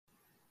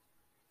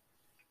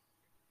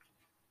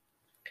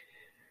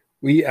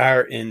We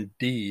are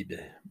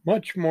indeed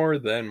much more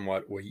than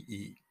what we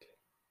eat,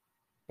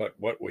 but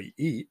what we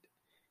eat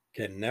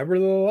can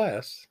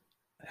nevertheless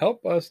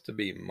help us to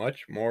be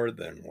much more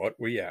than what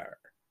we are.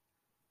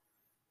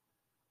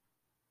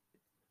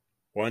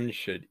 One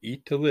should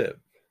eat to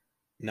live,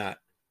 not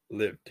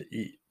live to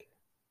eat.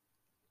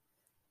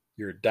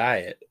 Your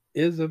diet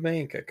is a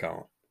bank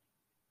account.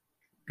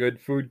 Good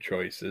food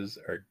choices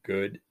are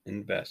good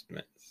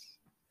investments.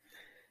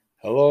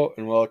 Hello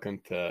and welcome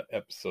to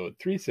episode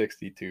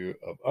 362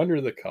 of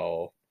Under the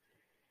Cowl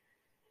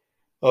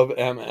of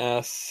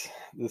MS.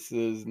 This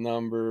is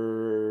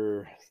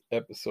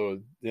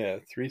episode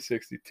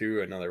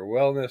 362, another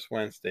Wellness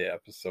Wednesday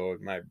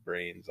episode. My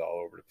brain's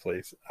all over the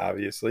place,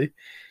 obviously.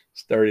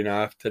 Starting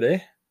off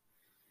today.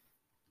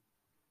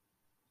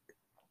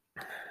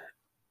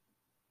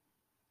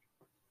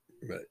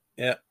 But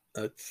yeah,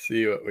 let's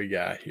see what we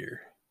got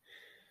here.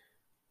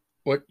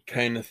 What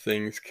kind of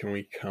things can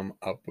we come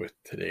up with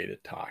today to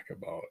talk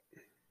about?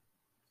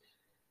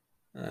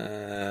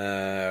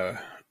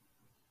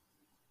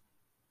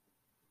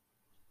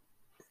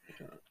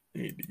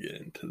 Need to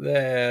get into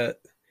that.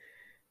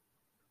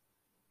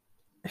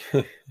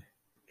 If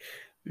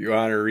you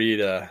want to read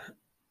a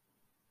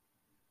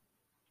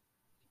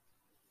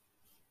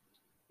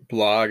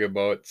blog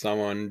about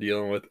someone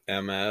dealing with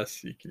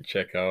MS, you can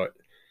check out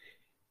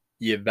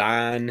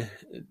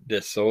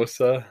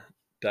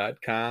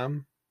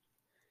YvonneDeSouza.com.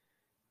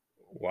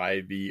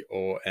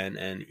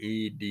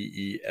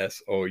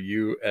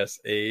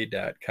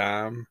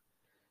 YvonneDeSousa.com.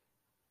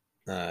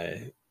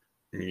 You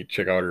can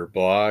check out her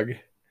blog,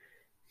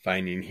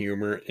 Finding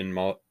Humor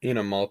in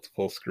a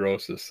Multiple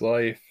Sclerosis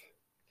Life.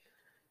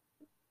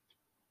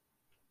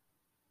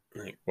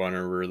 Like one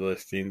of her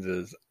listings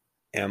is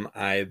Am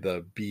I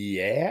the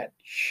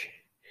Biatch?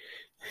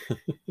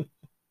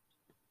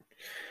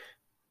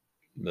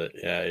 But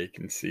yeah, you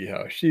can see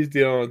how she's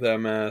dealing with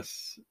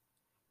MS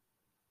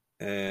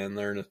and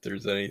learn if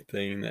there's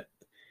anything that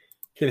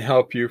can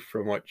help you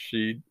from what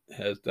she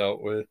has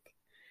dealt with.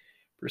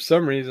 For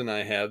some reason,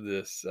 I have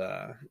this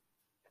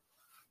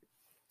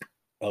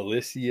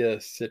Alicia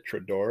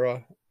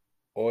Citradora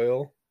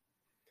oil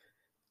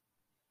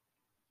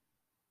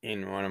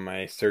in one of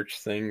my search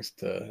things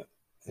to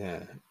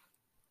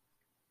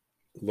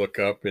look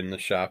up in the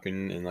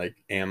shopping in like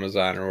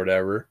Amazon or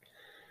whatever.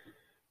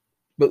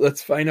 But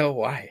let's find out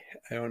why.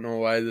 I don't know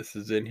why this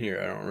is in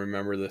here. I don't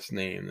remember this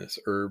name. This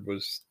herb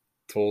was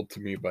told to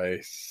me by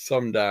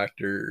some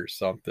doctor or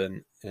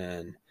something,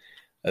 and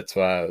that's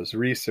why I was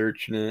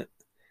researching it.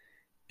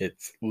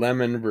 It's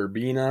lemon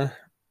verbena,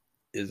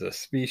 is a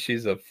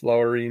species of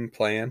flowering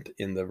plant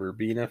in the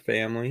verbena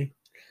family,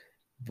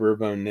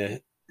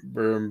 Verbenaceae,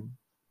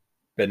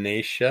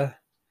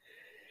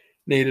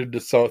 native to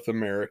South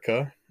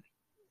America.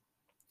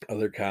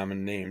 Other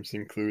common names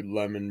include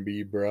lemon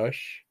bee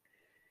brush.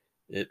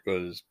 It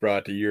was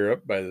brought to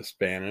Europe by the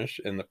Spanish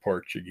and the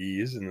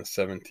Portuguese in the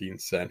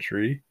 17th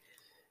century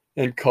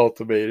and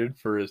cultivated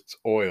for its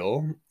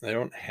oil. I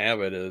don't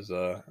have it as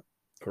a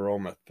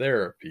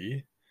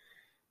aromatherapy,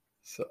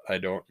 so I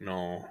don't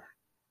know.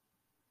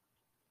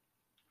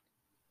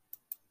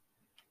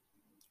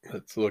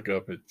 Let's look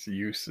up its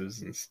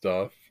uses and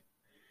stuff.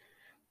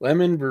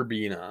 Lemon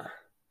verbena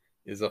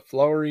is a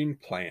flowering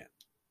plant.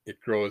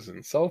 It grows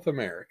in South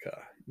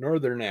America,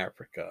 Northern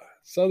Africa,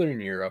 Southern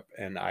Europe,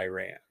 and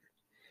Iran.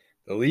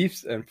 The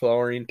leaves and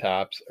flowering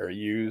tops are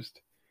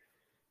used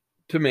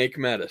to make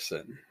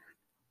medicine.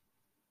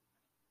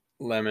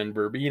 Lemon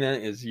verbena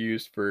is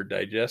used for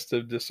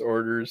digestive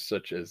disorders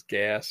such as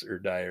gas or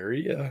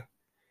diarrhea,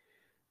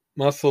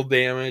 muscle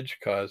damage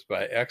caused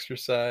by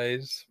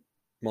exercise,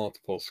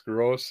 multiple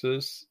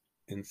sclerosis,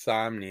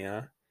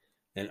 insomnia,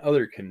 and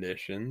other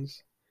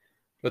conditions,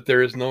 but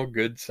there is no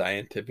good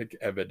scientific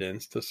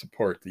evidence to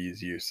support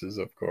these uses,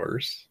 of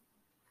course.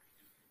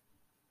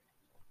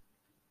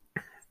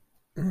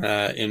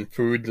 In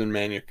foods and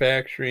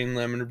manufacturing,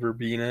 lemon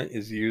verbena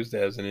is used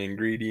as an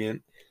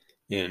ingredient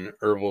in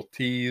herbal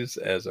teas,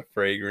 as a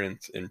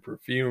fragrance in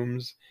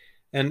perfumes,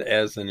 and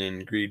as an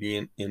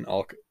ingredient in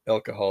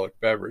alcoholic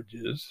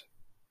beverages.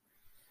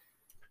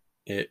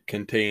 It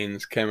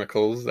contains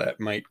chemicals that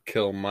might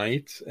kill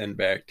mites and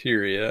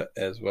bacteria,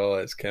 as well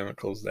as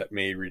chemicals that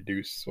may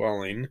reduce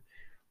swelling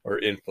or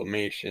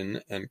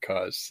inflammation and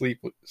cause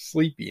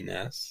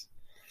sleepiness.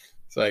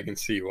 So I can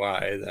see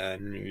why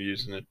then you're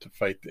using it to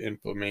fight the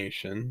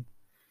inflammation.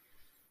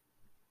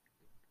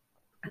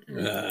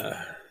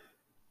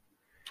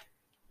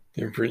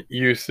 Different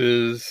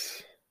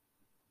uses.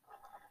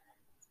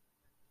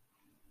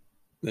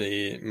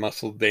 The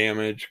muscle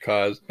damage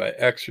caused by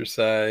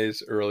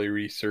exercise. Early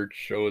research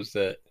shows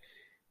that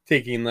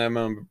taking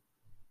lemon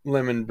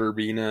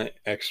verbena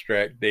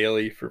extract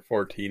daily for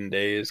 14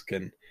 days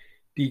can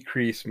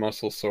decrease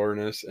muscle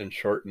soreness and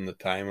shorten the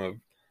time of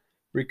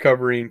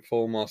recovering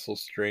full muscle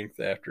strength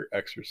after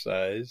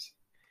exercise.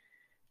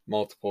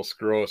 Multiple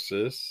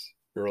sclerosis.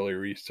 Early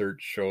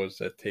research shows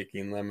that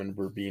taking lemon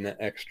verbena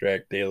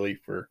extract daily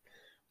for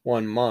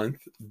 1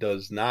 month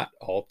does not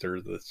alter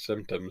the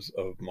symptoms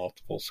of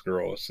multiple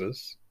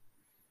sclerosis.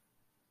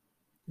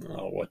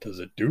 What does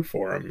it do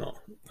for them, though?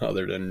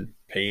 Other than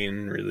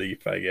pain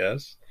relief, I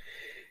guess.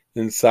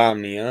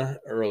 Insomnia.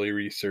 Early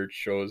research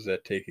shows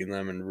that taking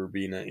lemon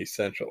verbena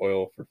essential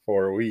oil for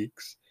 4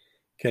 weeks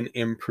can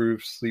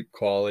improve sleep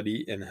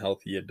quality in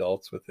healthy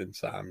adults with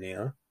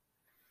insomnia.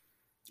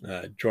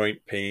 Joint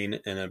pain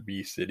and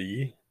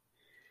obesity,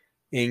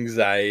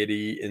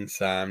 anxiety,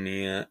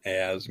 insomnia,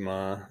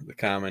 asthma, the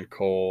common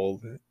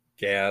cold,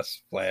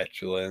 gas,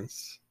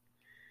 flatulence,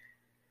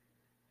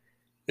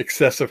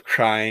 excessive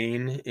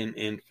crying in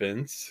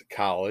infants,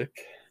 colic,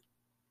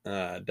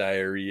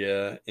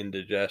 diarrhea,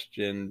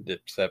 indigestion,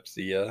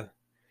 dyspepsia,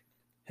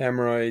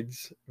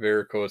 hemorrhoids,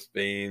 varicose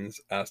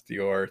veins,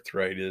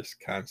 osteoarthritis,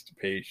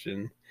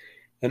 constipation,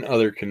 and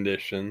other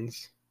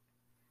conditions.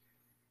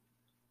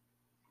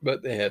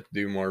 But they have to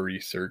do more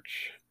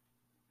research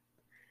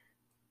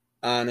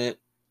on it.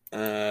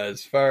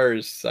 As far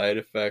as side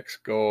effects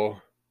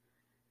go,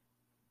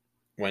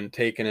 when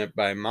taking it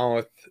by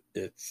mouth,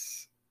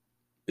 it's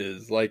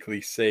is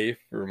likely safe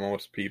for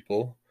most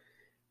people.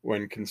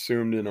 When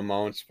consumed in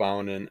amounts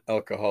found in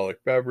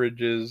alcoholic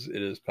beverages,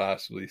 it is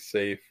possibly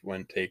safe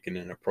when taken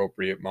in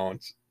appropriate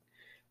amounts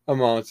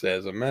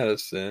as a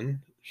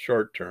medicine.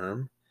 Short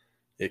term,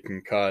 it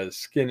can cause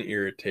skin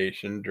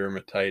irritation,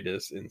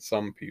 dermatitis in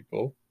some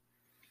people.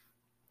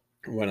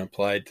 When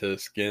applied to the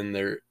skin,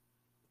 there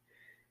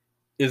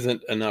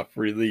isn't enough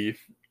relief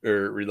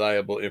or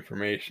reliable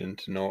information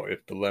to know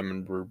if the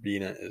lemon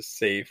verbena is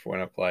safe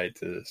when applied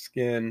to the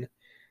skin.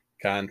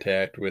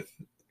 Contact with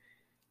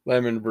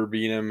lemon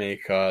verbena may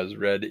cause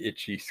red,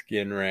 itchy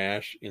skin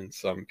rash in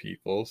some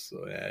people,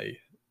 so I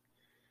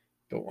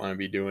don't want to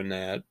be doing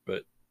that,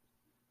 but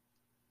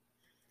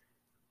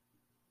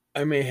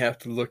I may have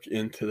to look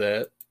into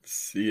that,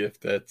 see if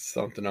that's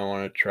something I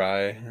want to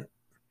try.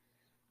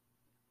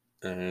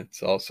 And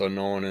it's also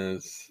known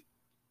as,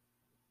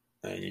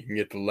 you can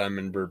get the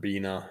lemon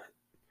verbena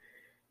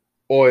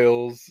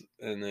oils,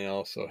 and they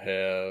also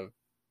have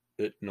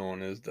it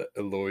known as the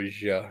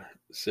Elogia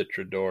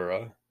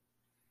citrodora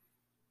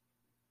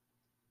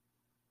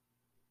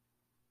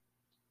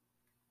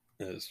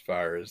as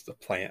far as the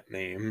plant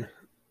name.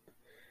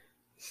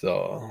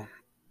 So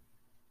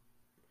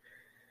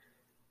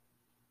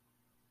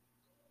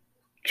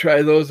try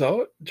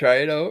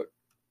it out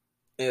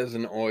as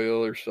an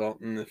oil or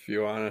something if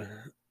you want to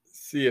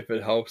see if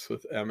it helps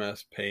with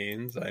MS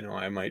pains. I know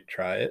I might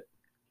try it.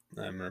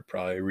 I'm going to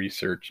probably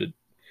research it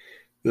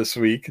this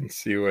week and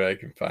see what I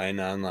can find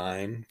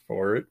online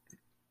for it.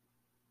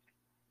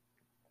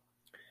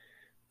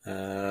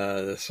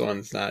 This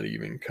one's not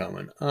even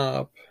coming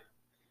up.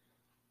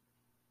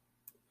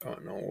 I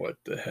don't know what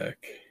the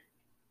heck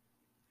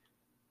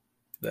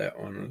that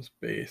one was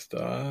based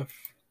off.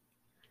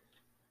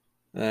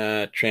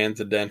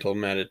 Transcendental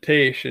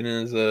meditation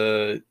is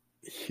a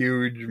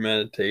huge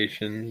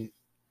meditation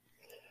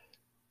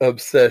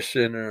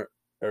obsession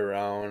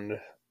around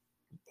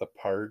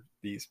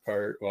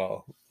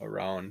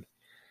around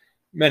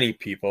many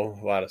people.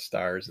 A lot of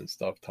stars and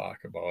stuff talk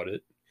about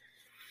it.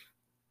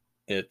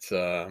 It's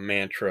a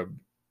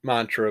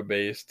mantra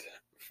based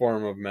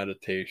form of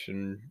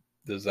meditation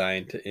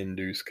designed to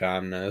induce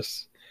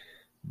calmness.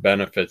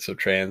 Benefits of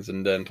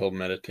transcendental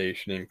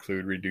meditation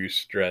include reduced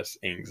stress,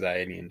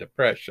 anxiety, and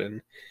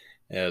depression,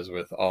 as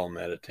with all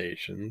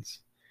meditations,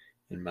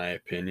 in my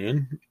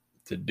opinion.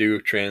 To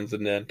do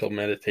transcendental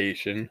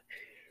meditation,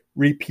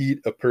 repeat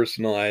a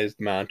personalized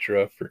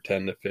mantra for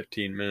 10 to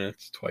 15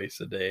 minutes twice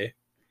a day.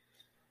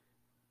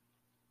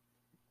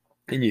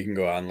 And you can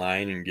go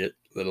online and get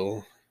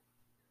little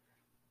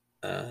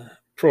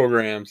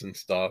programs and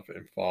stuff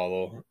and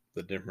follow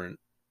the different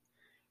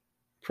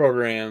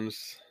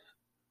programs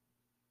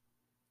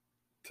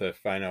to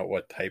find out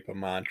what type of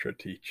mantra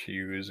to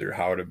choose or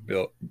how to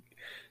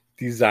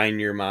design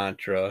your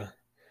mantra.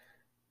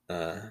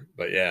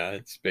 But yeah,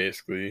 it's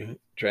basically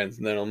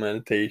transcendental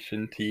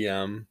meditation,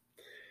 TM,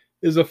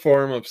 is a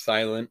form of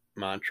silent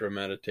mantra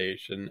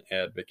meditation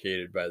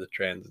advocated by the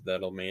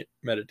Transcendental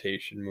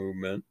Meditation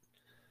Movement.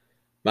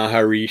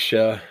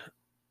 Maharishi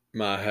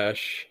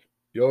Mahesh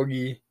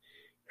Yogi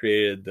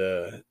created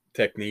the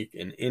technique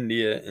in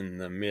India in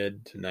the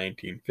mid to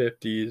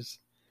 1950s.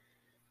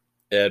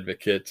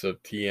 Advocates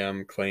of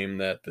TM claim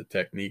that the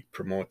technique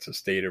promotes a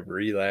state of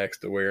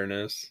relaxed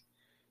awareness,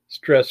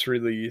 stress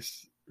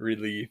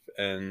relief,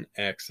 and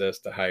access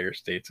to higher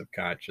states of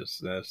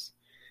consciousness,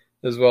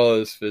 as well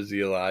as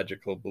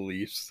physiological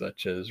beliefs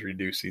such as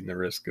reducing the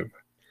risk of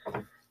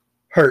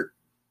heart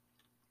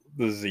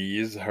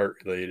disease,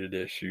 heart-related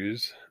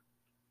issues.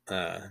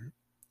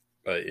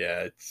 But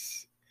yeah,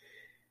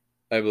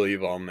 I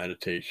believe all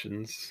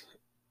meditations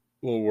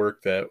will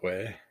work that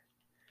way.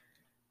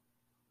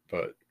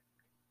 But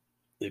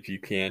if you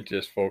can't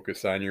just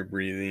focus on your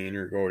breathing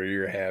or go to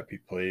your happy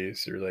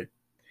place or like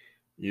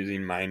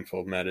using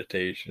mindful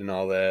meditation and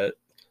all that,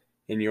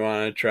 and you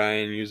want to try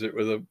and use it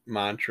with a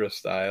mantra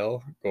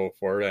style, go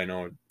for it. I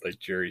know like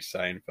Jerry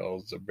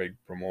Seinfeld's a big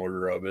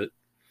promoter of it.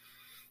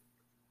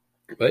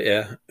 But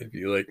yeah, if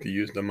you like to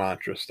use the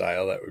mantra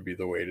style, that would be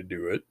the way to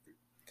do it.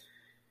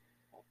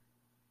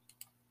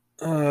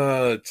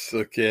 Let's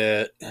look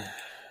at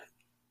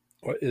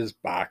what is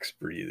box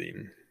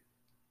breathing.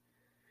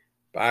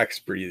 Box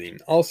breathing,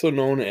 also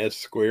known as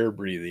square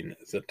breathing,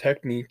 is a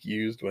technique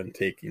used when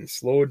taking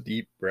slow,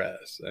 deep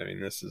breaths. I mean,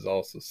 this is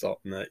also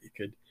something that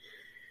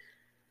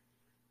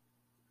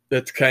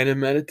that's kind of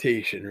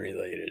meditation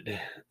related.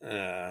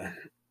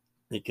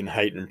 It can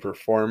heighten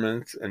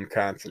performance and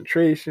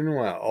concentration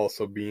while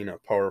also being a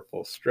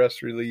powerful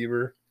stress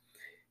reliever.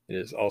 It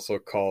is also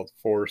called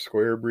four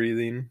square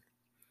breathing.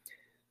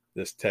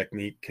 This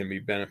technique can be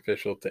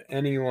beneficial to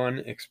anyone,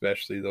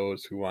 especially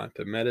those who want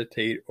to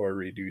meditate or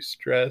reduce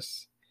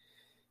stress.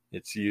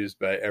 It's used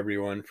by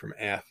everyone from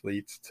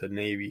athletes to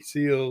Navy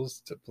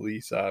SEALs to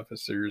police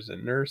officers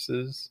and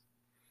nurses.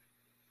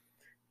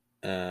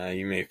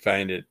 You may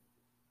find it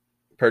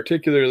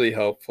particularly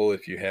helpful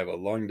if you have a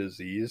lung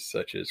disease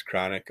such as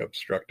chronic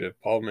obstructive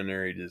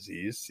pulmonary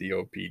disease,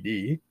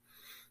 COPD.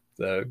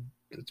 So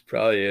it's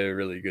probably a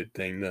really good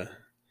thing to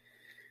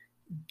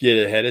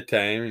get ahead of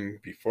time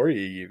and before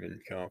you even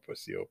come up with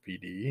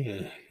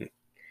COPD.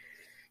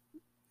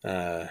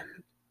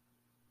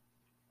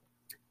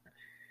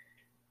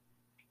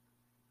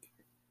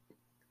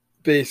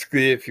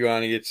 Basically, if you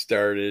want to get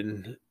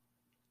started,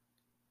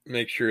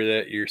 make sure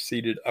that you're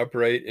seated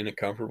upright in a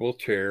comfortable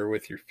chair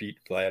with your feet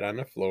flat on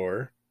the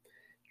floor.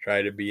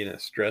 Try to be in a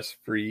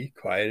stress-free,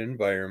 quiet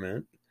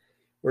environment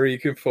where you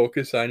can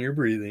focus on your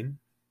breathing,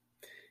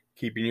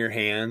 keeping your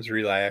hands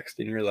relaxed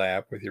in your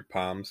lap with your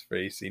palms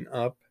facing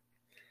up.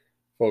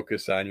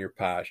 Focus on your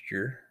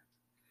posture.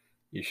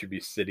 You should be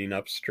sitting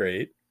up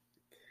straight.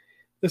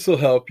 This will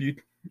help you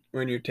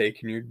when you're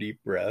taking your deep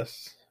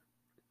breaths.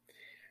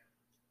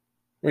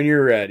 When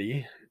you're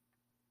ready,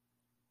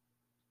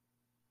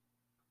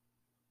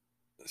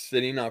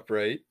 sitting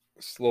upright,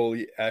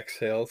 slowly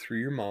exhale through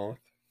your mouth,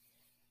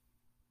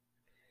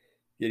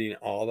 getting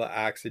all the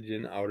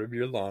oxygen out of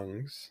your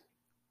lungs.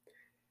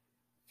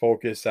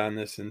 Focus on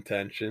this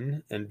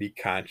intention and be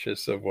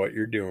conscious of what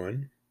you're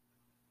doing.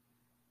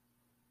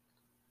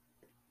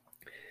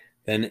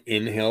 Then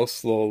inhale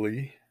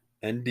slowly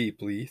and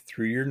deeply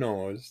through your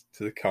nose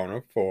to the count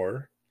of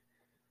 4.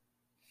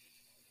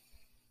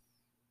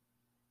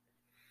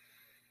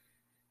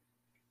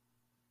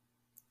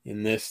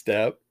 In this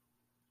step,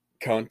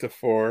 count to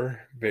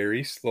 4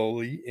 very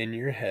slowly in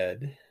your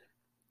head.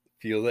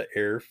 Feel the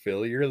air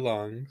fill your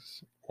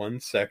lungs, one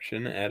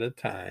section at a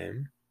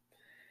time,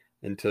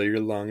 until your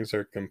lungs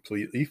are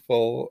completely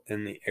full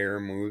and the air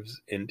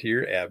moves into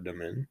your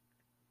abdomen.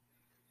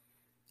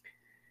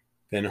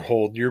 Then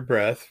hold your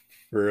breath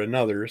for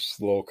another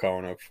slow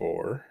count of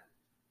 4.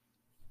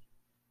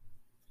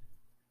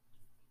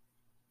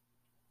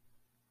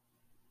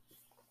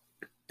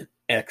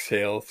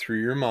 Exhale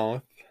through your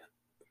mouth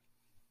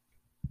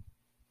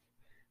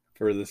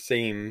for the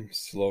same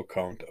slow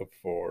count of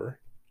 4,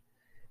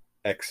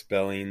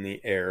 expelling the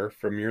air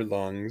from your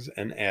lungs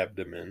and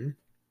abdomen.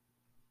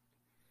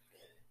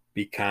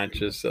 Be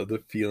conscious of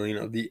the feeling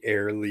of the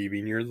air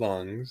leaving your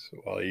lungs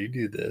while you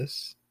do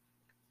this.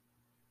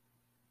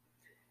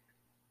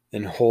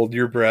 Then hold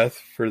your breath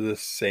for the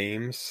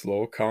same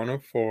slow count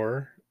of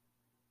 4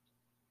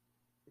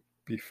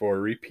 before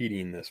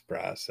repeating this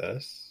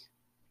process.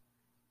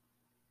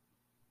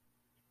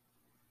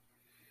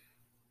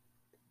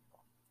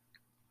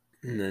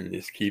 And then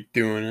just keep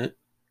doing it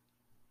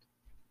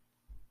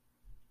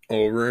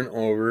over and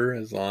over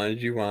as long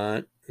as you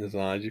want, as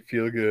long as you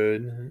feel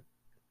good,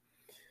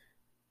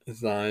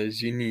 as long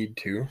as you need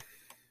to.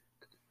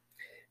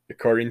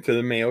 According to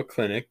the Mayo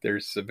Clinic,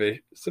 there's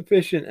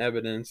sufficient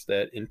evidence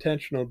that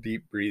intentional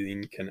deep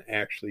breathing can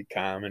actually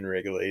calm and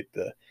regulate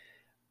the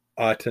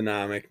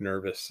autonomic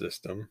nervous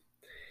system,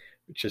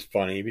 which is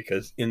funny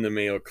because in the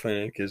Mayo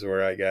Clinic is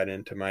where I got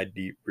into my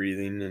deep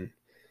breathing and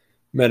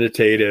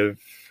meditative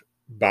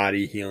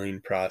body healing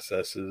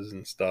processes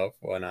and stuff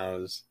when I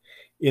was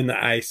in the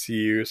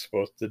ICU,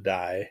 supposed to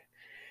die.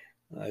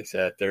 I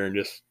sat there and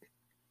just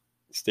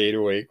stayed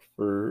awake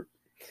for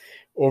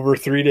over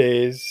 3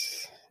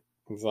 days,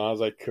 as long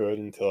as I could,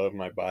 until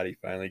my body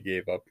finally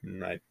gave up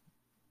and I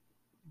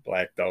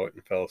blacked out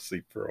and fell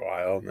asleep for a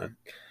while, and then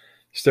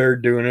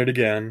started doing it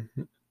again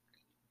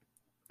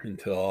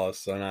until all of a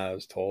sudden I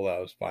was told I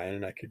was fine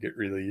and I could get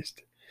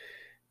released.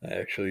 I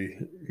actually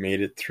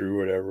made it through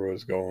whatever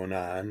was going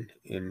on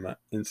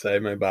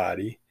inside my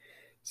body.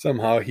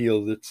 Somehow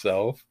healed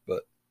itself,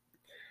 but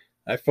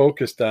I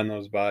focused on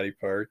those body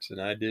parts and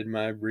I did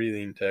my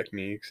breathing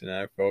techniques and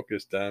I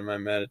focused on my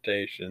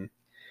meditation,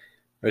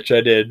 which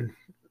I did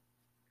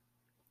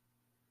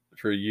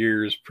for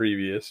years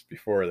previous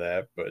before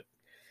that, but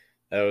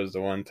that was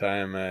the one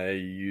time I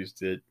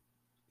used it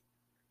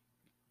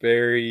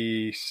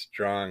very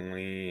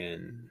strongly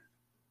and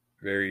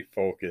very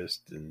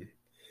focused and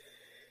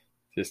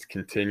just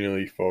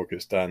continually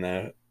focused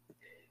on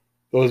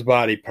those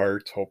body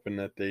parts, hoping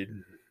that they'd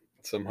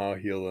somehow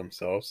heal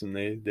themselves, and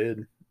they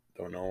did.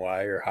 Don't know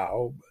why or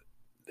how,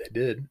 but they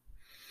did.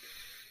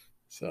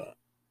 So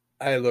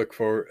I look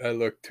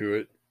to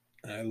it.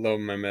 I love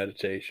my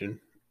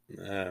meditation.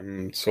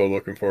 I'm so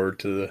looking forward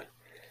to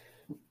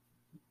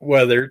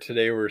weather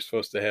today. We're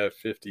supposed to have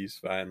 50s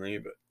finally,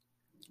 but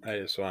I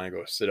just want to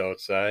go sit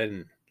outside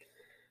and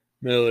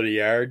middle of the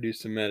yard, do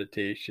some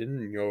meditation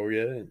and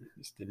yoga and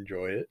just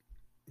enjoy it.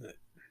 But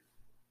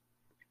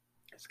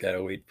just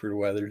gotta wait for the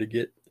weather to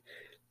get a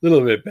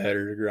little bit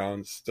better. The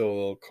ground's still a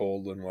little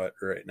cold and wet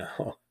right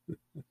now.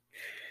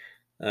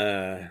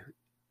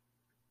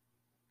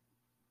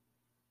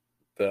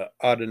 The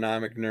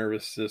autonomic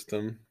nervous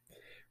system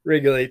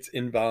regulates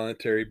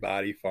involuntary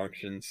body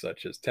functions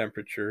such as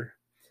temperature.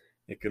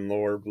 It can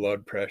lower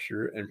blood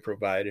pressure and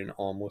provide an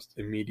almost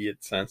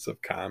immediate sense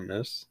of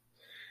calmness.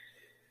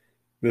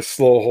 The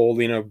slow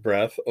holding of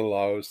breath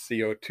allows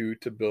CO2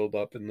 to build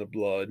up in the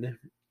blood.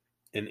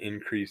 An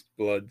increased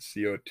blood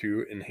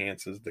CO2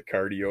 enhances the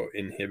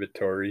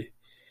cardio-inhibitory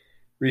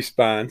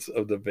response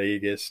of the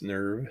vagus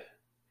nerve,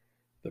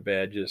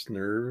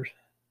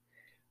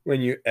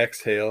 when you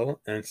exhale,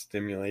 and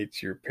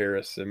stimulates your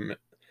parasympathetic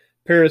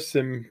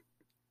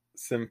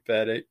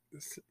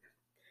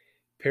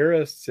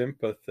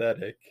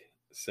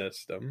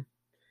system.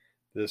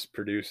 This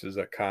produces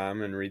a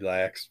calm and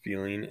relaxed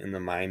feeling in the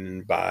mind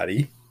and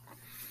body.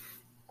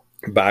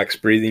 Box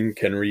breathing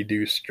can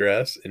reduce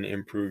stress and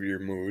improve your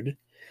mood.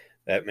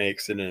 That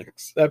makes it an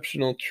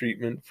exceptional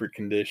treatment for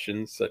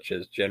conditions such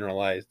as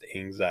generalized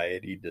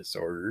anxiety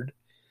disorder,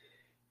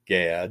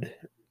 GAD,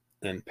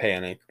 and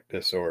panic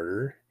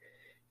disorder,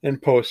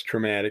 and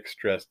post-traumatic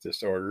stress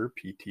disorder,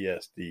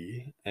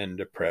 PTSD, and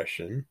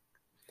depression.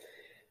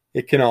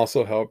 It can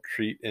also help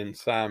treat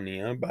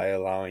insomnia by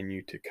allowing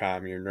you to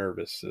calm your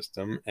nervous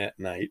system at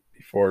night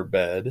before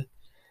bed.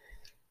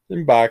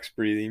 And box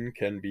breathing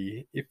can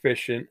be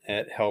efficient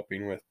at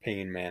helping with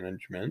pain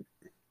management.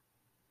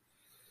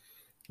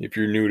 If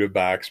you're new to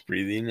box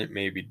breathing, it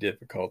may be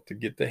difficult to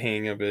get the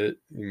hang of it.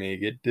 You may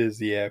get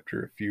dizzy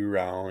after a few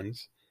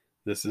rounds.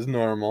 This is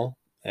normal.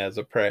 As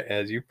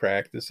you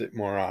practice it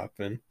more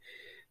often,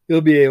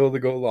 you'll be able to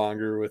go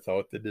longer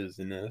without the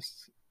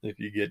dizziness. If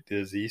you get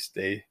dizzy,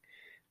 stay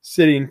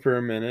sitting for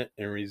a minute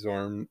and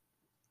resume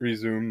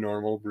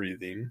normal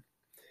breathing.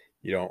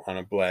 You don't want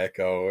to black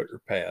out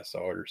or pass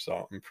out or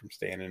something from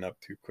standing up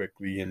too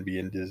quickly and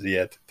being dizzy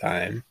at the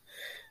time.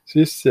 So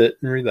just sit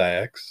and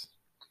relax.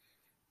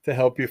 To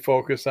help you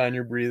focus on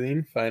your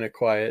breathing, find a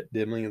quiet,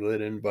 dimly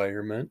lit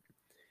environment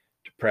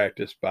to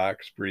practice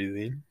box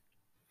breathing.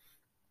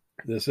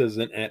 This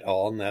isn't at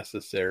all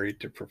necessary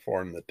to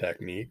perform the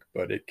technique,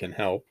 but it can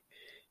help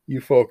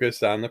you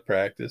focus on the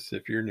practice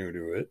if you're new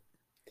to it.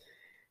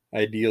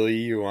 Ideally,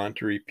 you want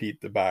to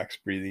repeat the box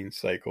breathing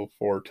cycle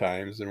 4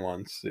 times in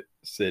one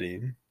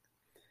sitting.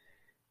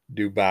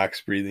 Do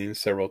box breathing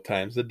several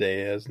times a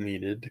day as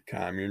needed to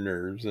calm your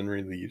nerves and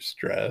relieve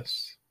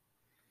stress.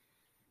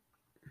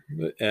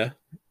 But yeah,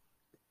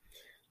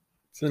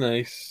 it's a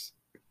nice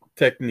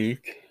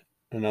technique,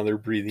 another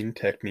breathing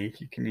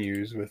technique you can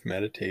use with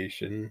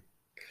meditation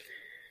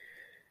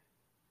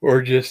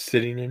or just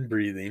sitting and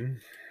breathing.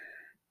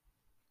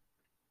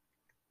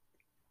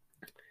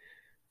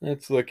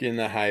 Let's look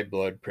into high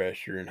blood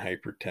pressure and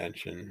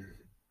hypertension.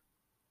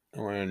 I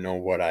want to know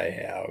what I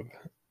have,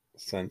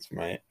 since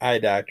my eye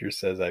doctor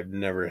says I've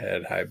never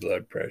had high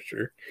blood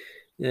pressure,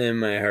 and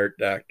my heart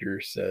doctor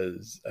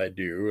says I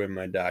do, and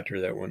my doctor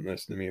that wouldn't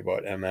listen to me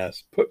about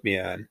MS put me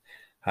on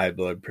high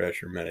blood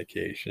pressure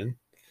medication.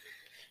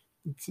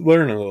 Let's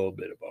learn a little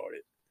bit about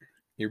it.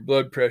 Your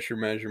blood pressure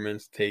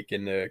measurements take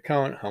into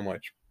account how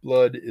much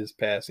blood is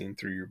passing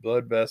through your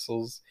blood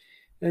vessels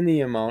and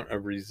the amount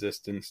of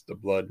resistance the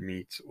blood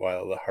meets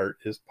while the heart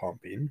is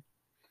pumping.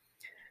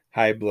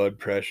 High blood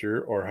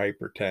pressure or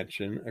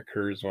hypertension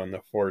occurs when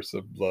the force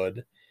of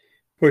blood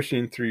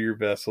pushing through your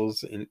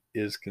vessels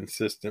is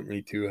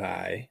consistently too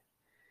high.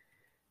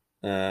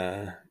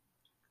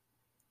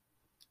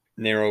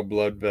 Narrow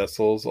blood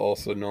vessels,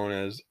 also known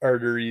as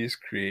arteries,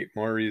 create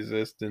more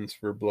resistance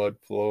for blood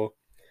flow.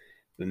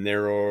 The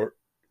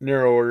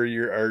narrower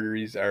your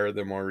arteries are,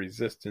 the more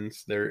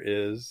resistance there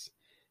is,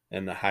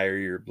 and the higher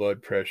your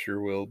blood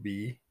pressure will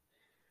be.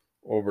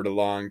 Over the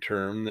long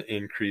term, the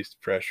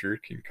increased pressure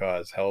can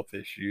cause health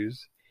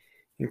issues,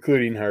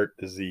 including heart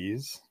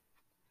disease.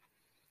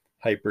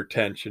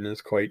 Hypertension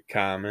is quite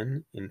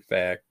common. In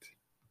fact,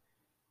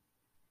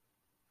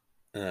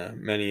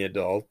 many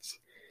adults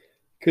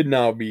could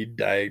now be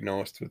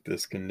diagnosed with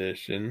this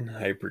condition.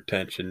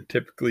 Hypertension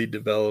typically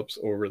develops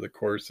over the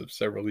course of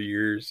several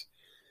years.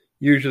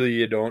 Usually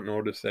you don't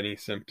notice any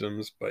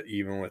symptoms, but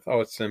even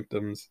without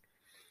symptoms,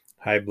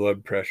 high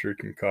blood pressure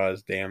can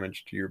cause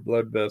damage to your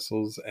blood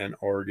vessels and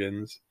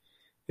organs,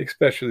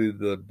 especially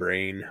the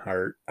brain,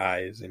 heart,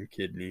 eyes, and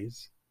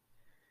kidneys.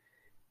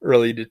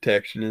 Early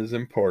detection is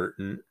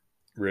important.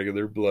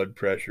 Regular blood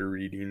pressure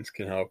readings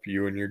can help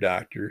you and your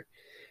doctor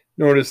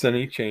notice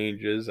any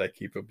changes. I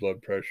keep a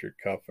blood pressure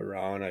cuff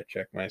around. I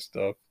check my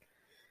stuff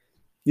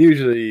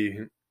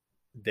usually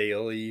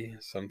daily,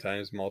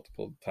 sometimes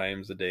multiple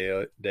times a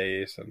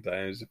day,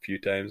 sometimes a few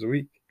times a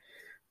week.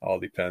 All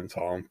depends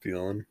how I'm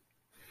feeling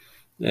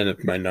and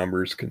if my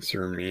numbers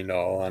concern me at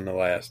all on the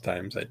last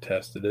times I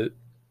tested it.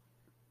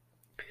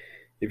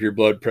 If your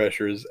blood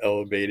pressure is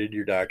elevated,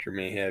 your doctor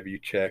may have you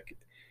check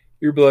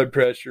your blood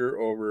pressure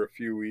over a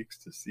few weeks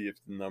to see if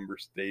the number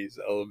stays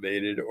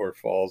elevated or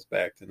falls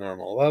back to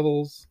normal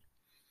levels.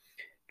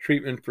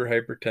 Treatment for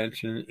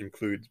hypertension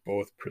includes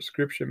both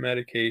prescription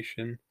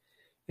medication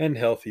and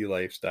healthy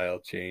lifestyle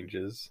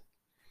changes.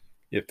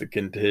 If the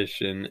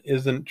condition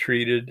isn't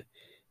treated,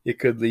 it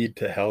could lead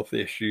to health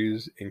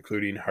issues,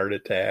 including heart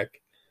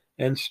attack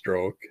and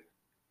stroke.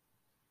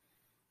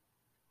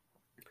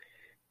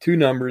 Two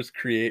numbers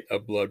create a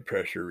blood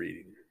pressure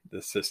reading. The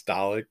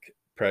systolic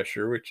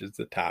pressure, which is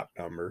the top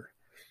number,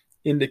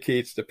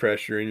 indicates the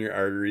pressure in your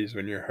arteries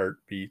when your heart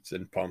beats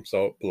and pumps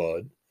out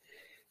blood.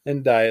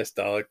 And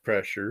diastolic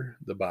pressure,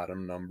 the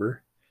bottom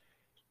number,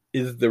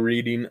 is the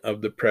reading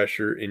of the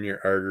pressure in your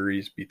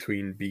arteries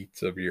between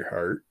beats of your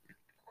heart.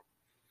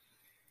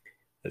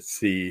 Let's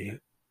see.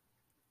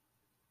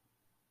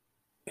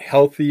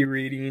 Healthy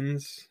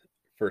readings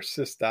for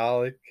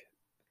systolic,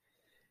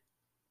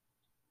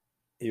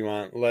 you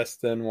want less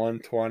than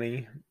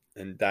 120,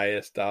 and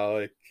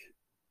diastolic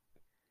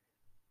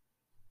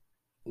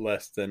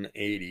less than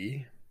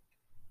 80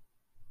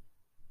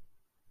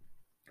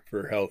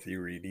 for healthy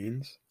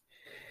readings.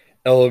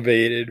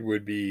 Elevated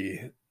would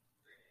be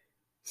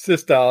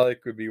systolic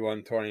would be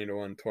 120 to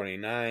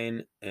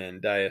 129,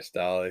 and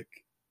diastolic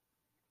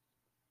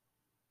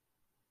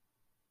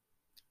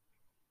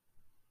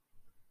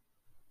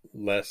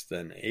less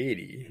than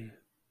 80.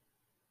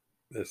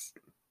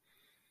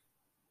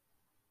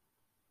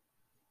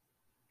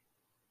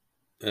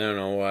 I don't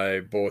know why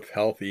both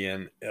healthy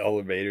and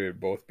elevated would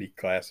both be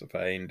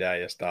classifying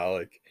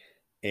diastolic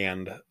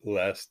and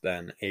less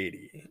than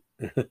 80.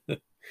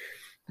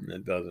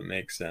 That doesn't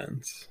make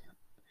sense.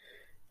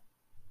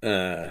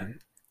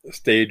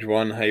 Stage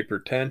 1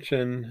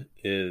 hypertension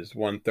is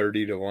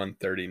 130 to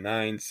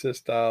 139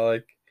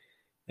 systolic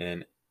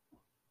and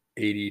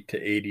 80 to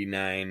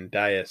 89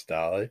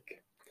 diastolic.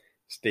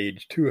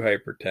 Stage 2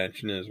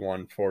 hypertension is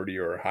 140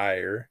 or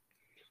higher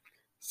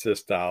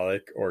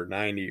systolic or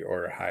 90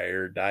 or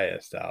higher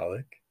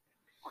diastolic.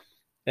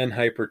 And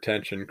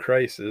hypertension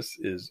crisis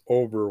is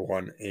over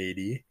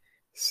 180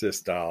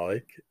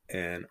 systolic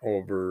and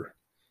over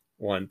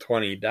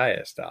 120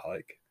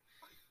 diastolic.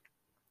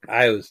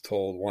 I was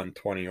told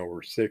 120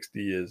 over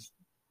 60 is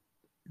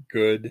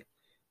good,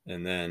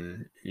 and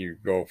then you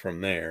go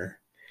from there.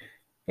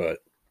 But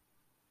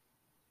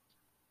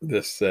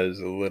this says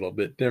a little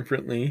bit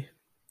differently.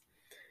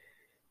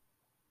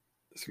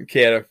 Some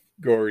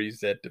categories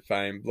that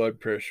define blood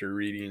pressure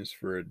readings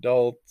for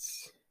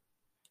adults.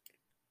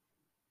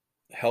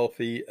 A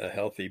healthy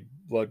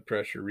blood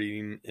pressure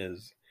reading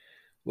is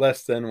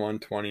less than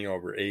 120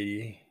 over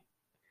 80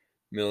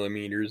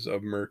 millimeters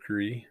of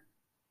mercury,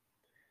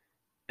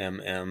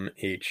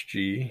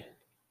 mmHg.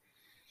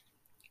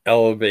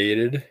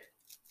 Elevated,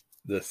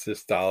 the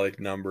systolic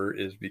number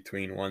is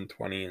between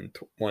 120 and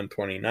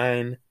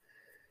 129,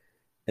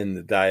 and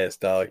the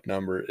diastolic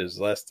number is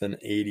less than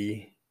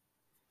 80.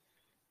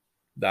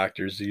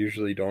 Doctors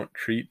usually don't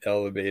treat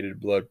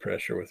elevated blood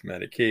pressure with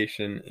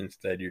medication.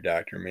 Instead, your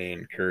doctor may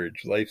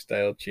encourage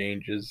lifestyle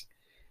changes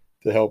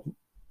to help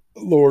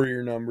lower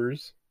your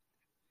numbers.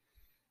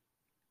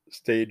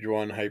 Stage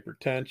 1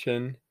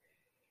 hypertension,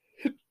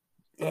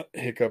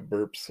 hiccup,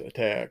 burps,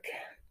 attack.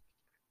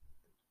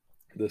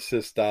 The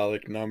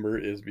systolic number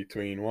is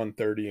between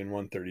 130 and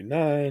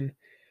 139,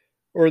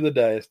 or the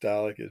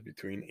diastolic is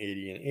between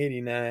 80 and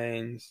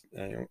 89.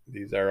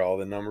 These are all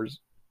the numbers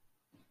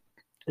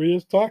we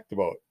just talked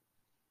about.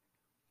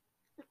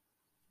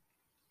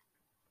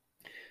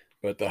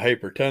 But the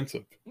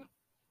hypertensive,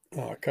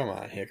 oh, come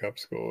on,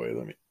 hiccups, go away.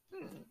 Let me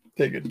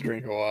take a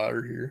drink of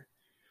water here.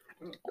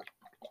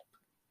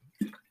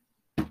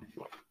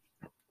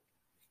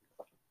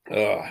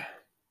 The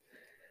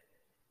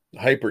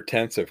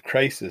hypertensive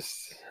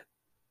crisis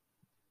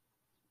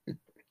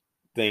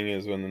thing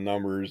is when the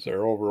numbers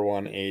are over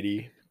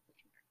 180,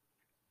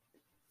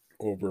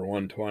 over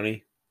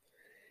 120,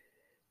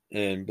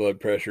 and blood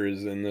pressure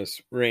is in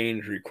this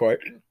range,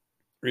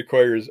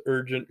 requires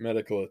urgent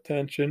medical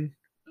attention.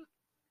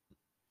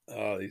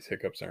 Oh, these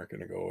hiccups aren't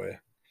going to go away.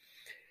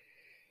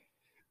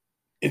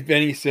 If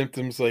any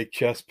symptoms like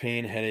chest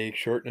pain, headache,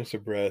 shortness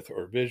of breath,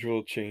 or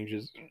visual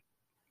changes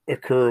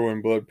occur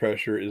when blood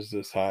pressure is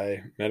this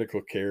high,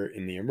 medical care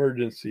in the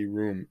emergency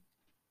room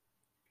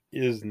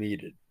is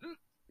needed.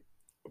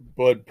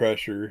 Blood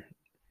pressure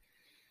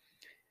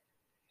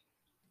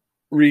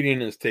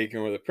reading is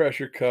taken with a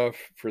pressure cuff.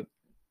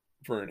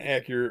 For an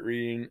accurate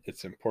reading,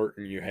 it's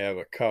important you have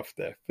a cuff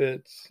that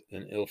fits.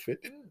 An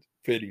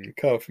ill-fitting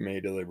cuff may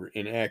deliver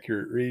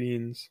inaccurate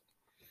readings.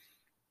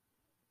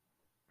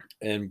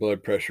 And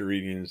blood pressure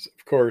readings,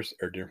 of course,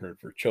 are different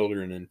for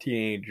children and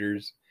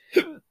teenagers.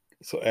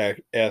 So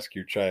ask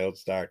your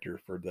child's doctor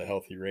for the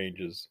healthy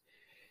ranges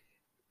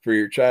for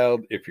your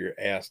child if you're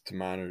asked to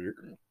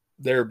monitor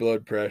their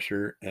blood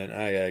pressure. And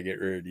I gotta get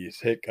rid of these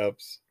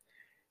hiccups.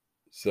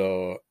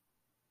 So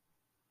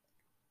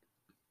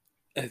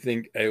I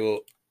think I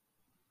will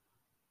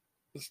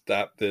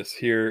stop this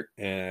here,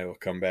 and I will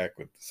come back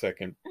with the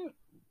second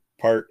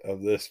part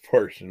of this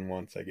portion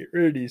once I get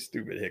rid of these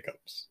stupid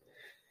hiccups.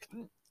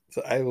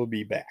 So I will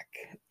be back.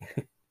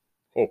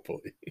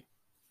 Hopefully.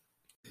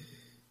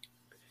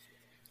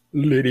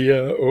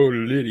 Lydia, oh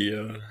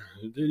Lydia.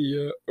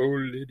 Lydia, oh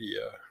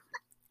Lydia.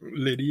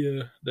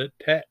 Lydia, the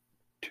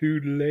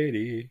tattooed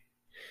lady.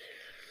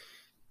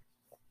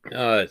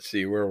 Let's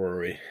see, where were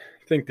we? I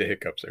think the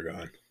hiccups are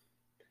gone.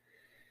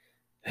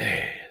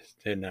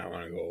 Did not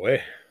want to go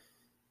away.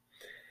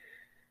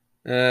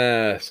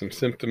 Some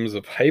symptoms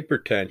of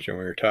hypertension.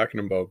 We were talking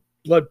about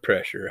blood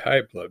pressure,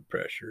 high blood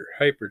pressure,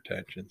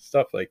 hypertension,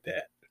 stuff like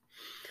that.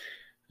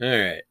 All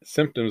right,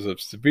 symptoms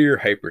of severe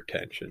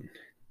hypertension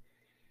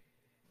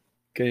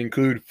can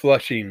include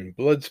flushing,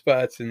 blood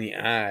spots in the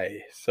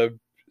eye,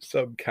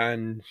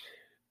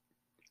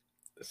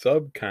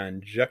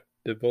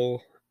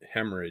 subconjunctival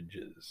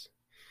hemorrhages,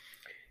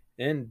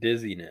 and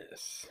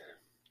dizziness.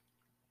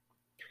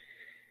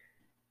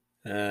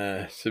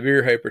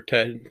 Severe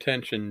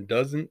hypertension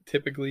doesn't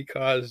typically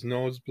cause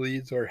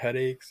nosebleeds or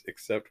headaches,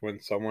 except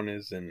when someone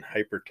is in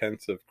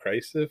hypertensive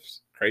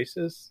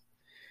crisis.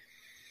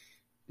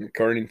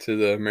 According to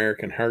the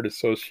American Heart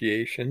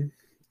Association,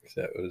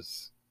 that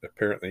was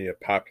apparently a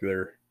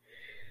popular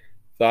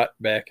thought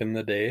back in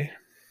the day.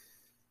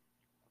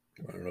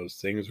 One of those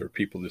things where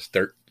people just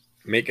start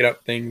making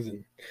up things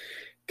and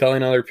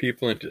telling other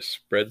people, and it just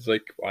spreads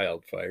like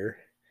wildfire.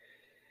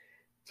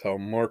 It's how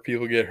more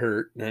people get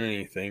hurt than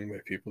anything, by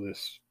people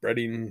just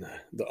spreading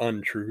the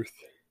untruth.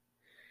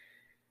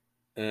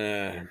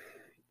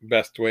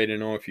 Best way to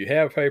know if you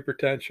have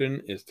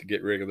hypertension is to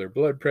get regular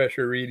blood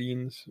pressure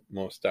readings.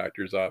 Most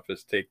doctors'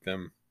 offices take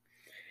them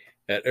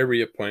at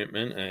every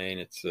appointment. I mean,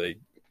 it's like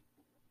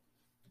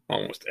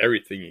almost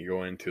everything you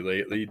go into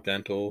lately.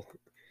 Dental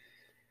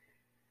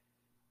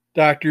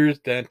doctors,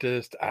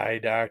 dentists,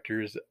 eye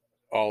doctors,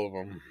 all of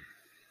them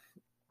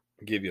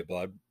give you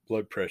a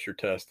blood pressure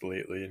test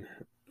lately.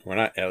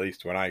 At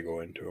least when I go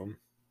into them.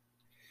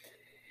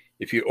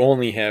 If you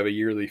only have a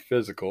yearly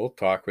physical,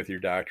 talk with your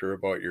doctor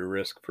about your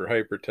risk for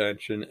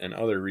hypertension and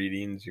other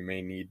readings you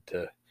may need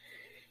to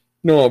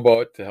know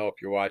about to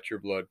help you watch your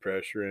blood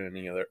pressure and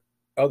any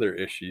other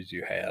issues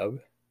you have.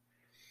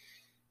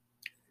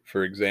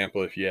 For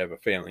example, if you have a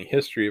family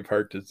history of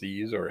heart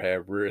disease or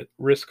have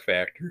risk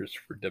factors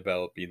for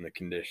developing the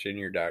condition,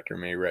 your doctor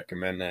may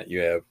recommend that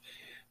you have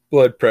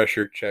blood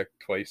pressure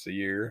checked twice a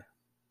year.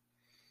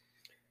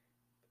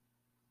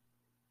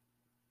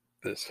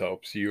 This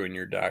helps you and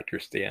your doctor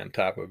stay on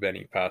top of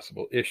any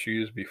possible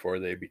issues before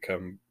they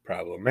become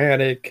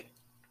problematic.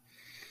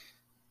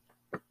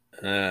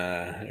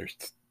 There's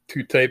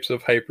two types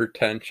of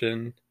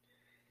hypertension.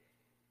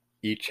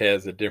 Each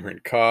has a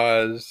different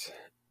cause.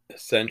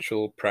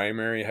 Essential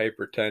primary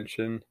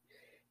hypertension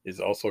is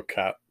also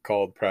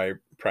called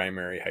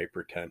primary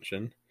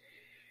hypertension.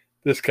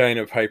 This kind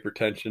of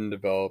hypertension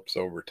develops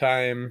over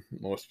time.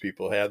 Most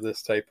people have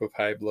this type of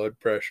high blood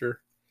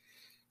pressure.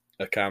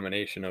 A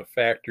combination of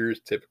factors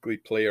typically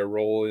play a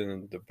role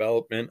in the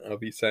development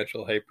of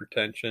essential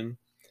hypertension,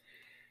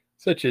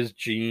 such as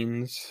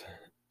genes.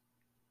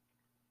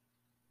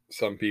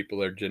 Some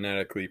people are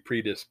genetically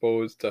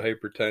predisposed to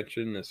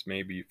hypertension. This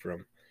may be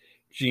from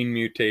gene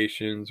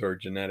mutations or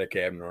genetic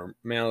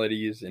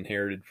abnormalities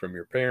inherited from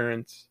your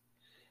parents.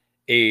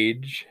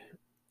 Age.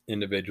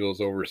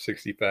 Individuals over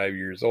 65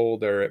 years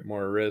old are at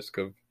more risk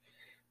of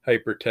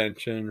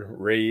hypertension.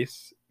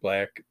 Race.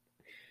 Black,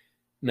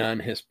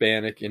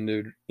 non-Hispanic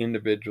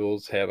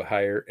individuals have a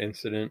higher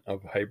incidence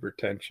of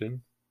hypertension.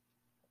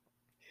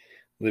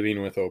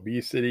 Living with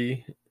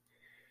obesity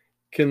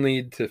can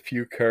lead to a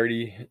few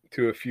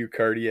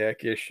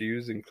cardiac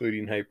issues,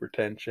 including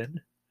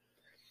hypertension.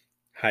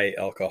 High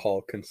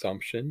alcohol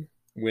consumption.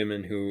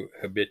 Women who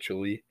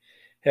habitually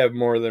have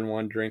more than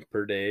one drink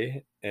per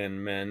day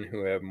and men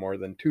who have more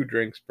than 2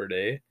 drinks per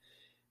day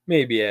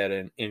may be at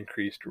an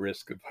increased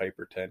risk of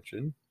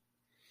hypertension.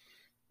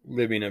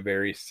 Living a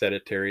very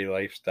sedentary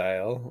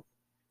lifestyle.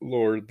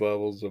 Lowered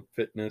levels of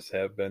fitness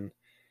have been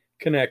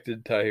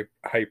connected to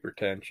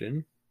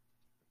hypertension.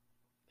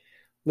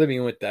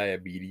 Living with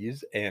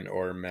diabetes and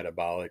or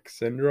metabolic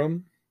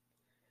syndrome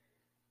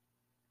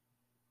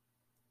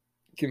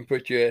can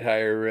put you at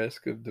higher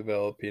risk of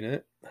developing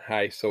it.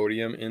 High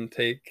sodium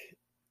intake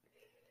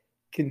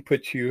can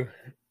put you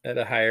at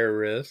a higher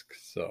risk.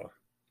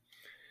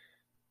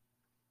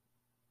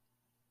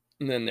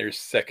 And then there's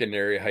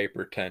secondary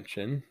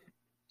hypertension.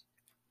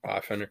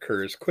 Often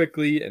occurs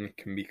quickly and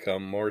can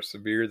become more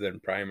severe than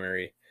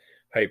primary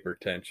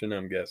hypertension.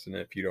 I'm guessing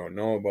if you don't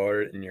know about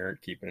it and you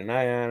aren't keeping an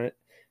eye on it,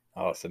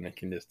 all of a sudden it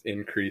can just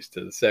increase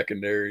to the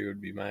secondary,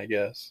 would be my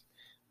guess.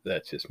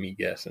 That's just me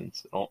guessing,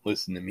 so don't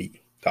listen to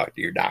me. Talk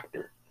to your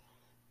doctor.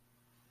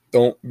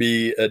 Don't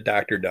be a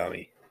doctor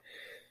dummy.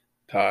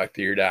 Talk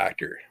to your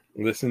doctor.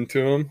 Listen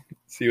to them,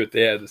 see what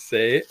they have to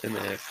say, and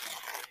then if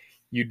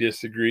you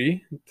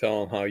disagree,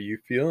 tell them how you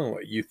feel and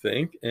what you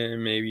think,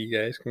 and maybe you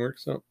guys and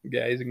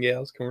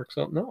gals can work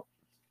something out.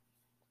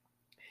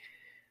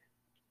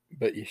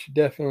 But you should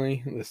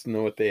definitely listen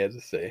to what they have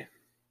to say.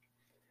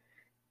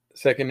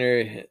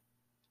 Secondary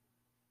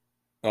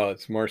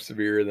It's more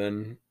severe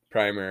than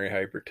primary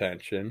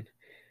hypertension.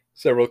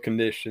 Several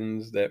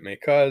conditions that may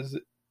cause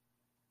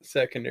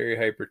secondary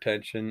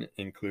hypertension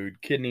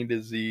include kidney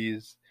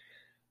disease,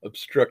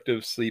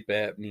 obstructive sleep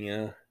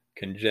apnea,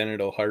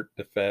 congenital heart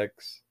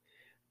defects,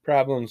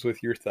 problems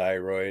with your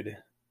thyroid,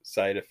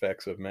 side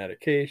effects of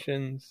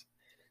medications,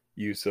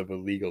 use of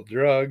illegal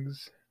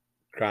drugs,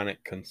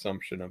 chronic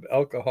consumption of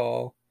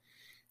alcohol,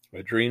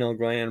 adrenal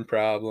gland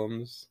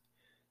problems,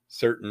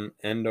 certain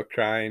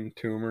endocrine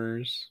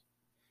tumors.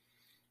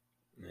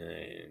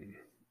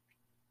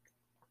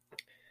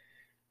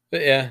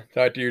 But yeah,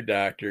 talk to your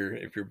doctor.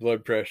 If your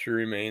blood pressure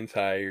remains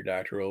high, your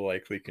doctor will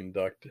likely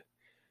conduct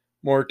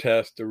more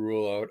tests to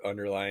rule out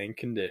underlying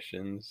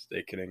conditions.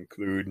 They can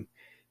include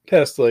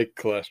tests like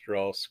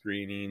cholesterol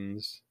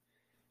screenings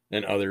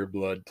and other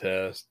blood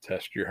tests.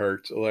 Test your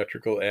heart's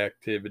electrical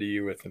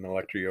activity with an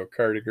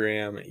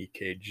electrocardiogram,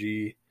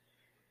 EKG,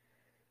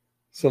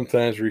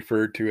 sometimes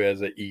referred to as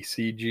an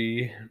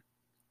ECG,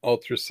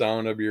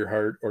 ultrasound of your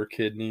heart or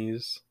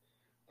kidneys,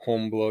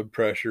 home blood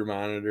pressure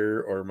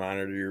monitor, or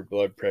monitor your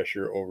blood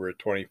pressure over a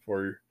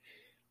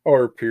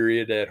 24-hour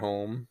period at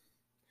home.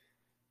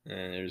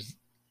 And there's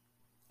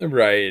a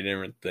variety of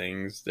different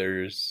things.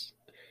 There's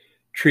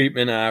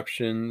treatment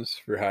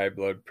options for high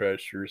blood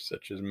pressure,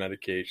 such as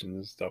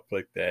medications, stuff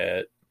like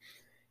that.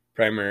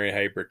 Primary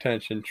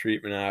hypertension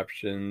treatment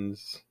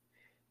options,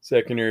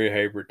 secondary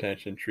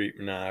hypertension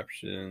treatment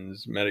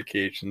options,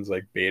 medications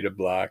like beta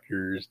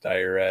blockers,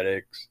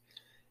 diuretics,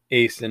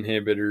 ACE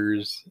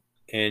inhibitors,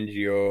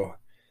 angiotensin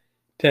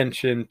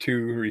 2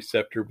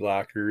 receptor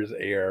blockers,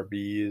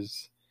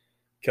 ARBs,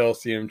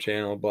 calcium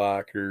channel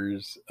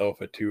blockers,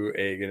 alpha 2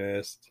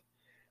 agonists.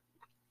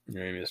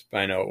 Just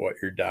find out what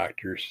your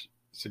doctors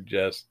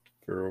suggest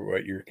for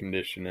what your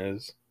condition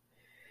is.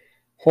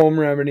 Home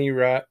remedy,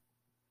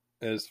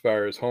 as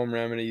far as home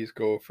remedies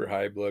go for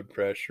high blood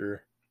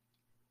pressure,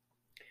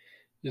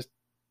 just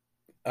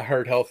a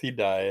heart healthy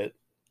diet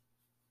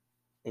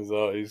is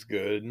always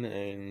good,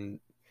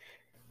 and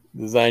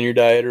design your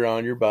diet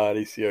around your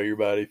body, see how your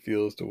body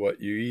feels to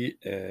what you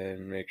eat,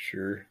 and make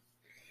sure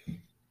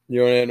you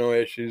don't have no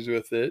issues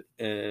with it,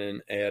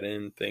 and add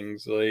in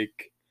things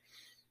like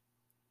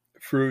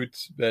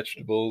fruits,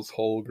 vegetables,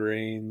 whole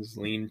grains,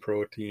 lean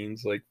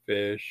proteins like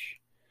fish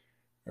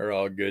are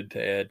all good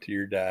to add to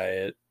your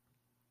diet.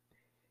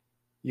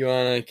 You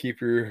want to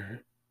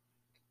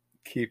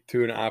keep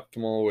to an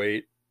optimal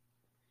weight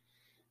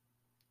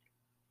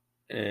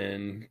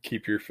and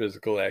keep your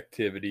physical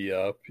activity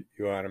up.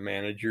 You want to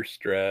manage your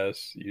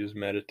stress, use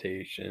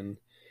meditation,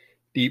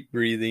 deep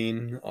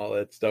breathing, all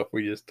that stuff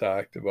we just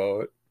talked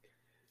about.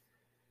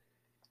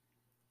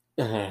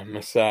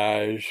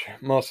 Massage,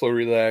 muscle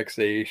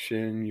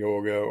relaxation,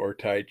 yoga, or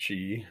Tai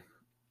Chi.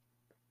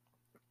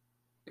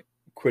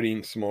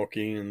 Quitting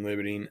smoking and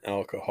limiting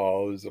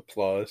alcohol is a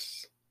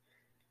plus.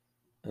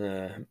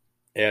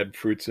 Add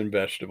fruits and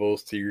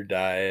vegetables to your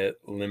diet.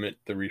 Limit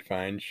the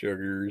refined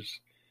sugars.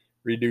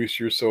 Reduce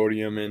your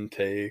sodium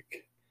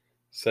intake.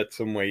 Set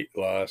some weight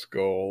loss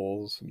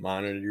goals.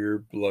 Monitor your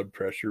blood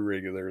pressure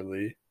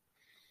regularly.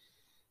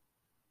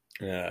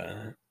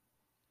 And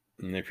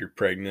if you're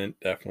pregnant,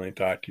 definitely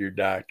talk to your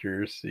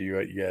doctor. See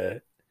what you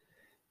got.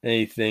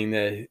 Anything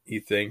that he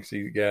thinks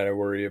you got to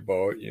worry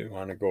about, you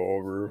want to go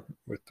over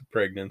with the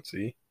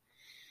pregnancy.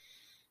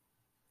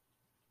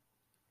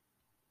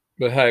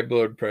 But high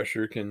blood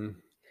pressure can,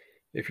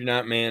 if you're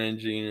not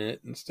managing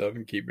it and stuff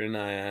and keeping an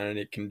eye on it,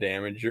 it can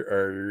damage your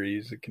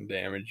arteries. It can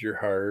damage your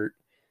heart,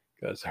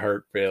 cause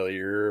heart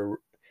failure,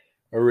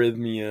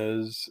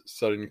 arrhythmias,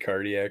 sudden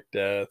cardiac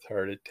death,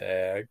 heart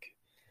attack.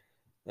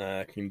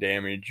 Can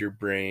damage your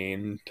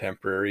brain.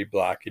 Temporary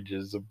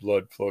blockages of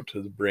blood flow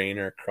to the brain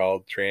are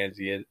called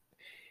transient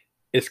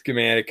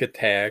ischemic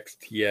attacks,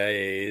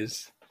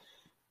 TIAs.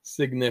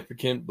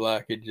 Significant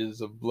blockages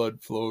of blood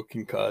flow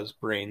can cause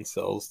brain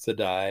cells to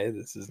die.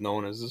 This is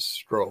known as a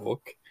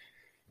stroke.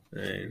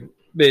 And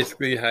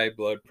basically, high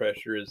blood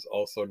pressure is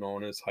also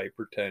known as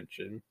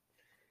hypertension,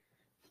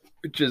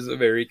 which is a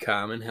very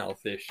common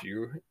health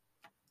issue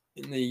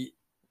in the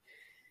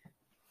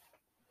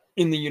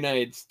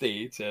United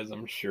States, as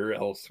I'm sure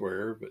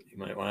elsewhere, but you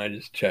might want to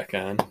just check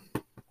on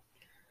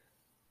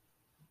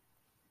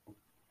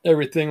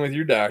everything with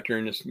your doctor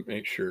and just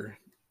make sure,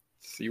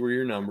 see where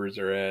your numbers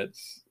are at.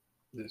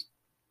 Just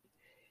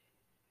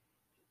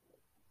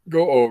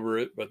go over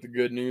it. But the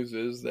good news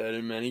is that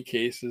in many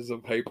cases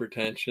of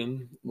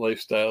hypertension,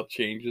 lifestyle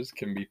changes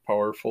can be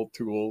powerful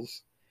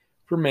tools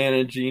for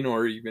managing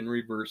or even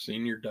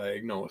reversing your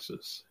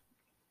diagnosis.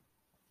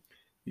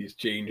 These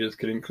changes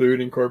could include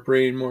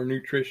incorporating more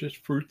nutritious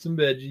fruits and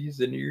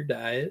veggies into your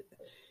diet,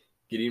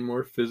 getting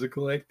more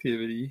physical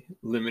activity,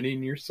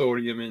 limiting your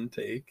sodium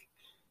intake,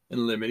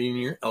 and limiting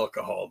your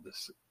alcohol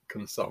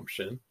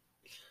consumption.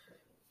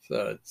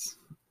 So it's,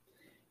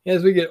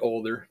 as we get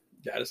older,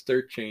 got to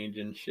start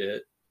changing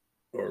shit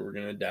or we're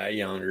going to die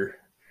younger.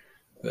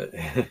 But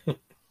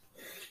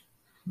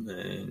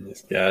and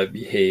just got to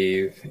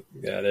behave,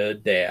 got to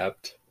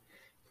adapt.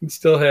 You can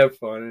still have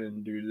fun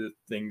and do the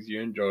things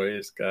you enjoy.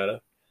 Just got to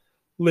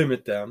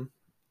limit them.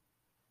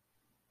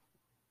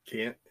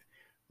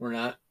 We're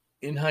not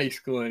in high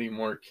school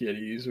anymore,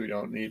 kiddies. We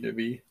don't need to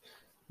be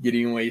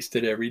getting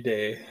wasted every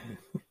day,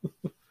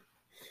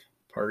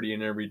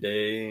 partying every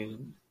day,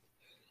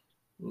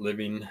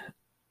 living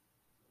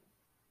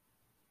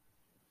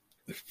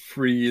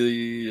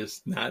freely,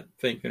 just not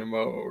thinking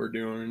about what we're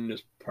doing,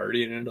 just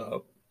partying it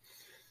up.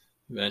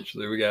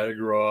 Eventually, we got to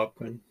grow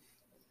up and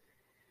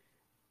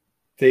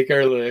take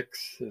our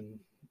licks and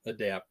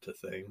adapt to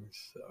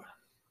things. So,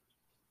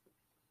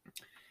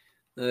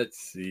 let's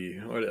see,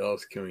 what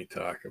else can we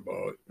talk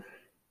about?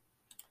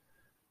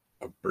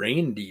 A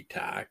brain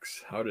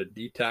detox, how to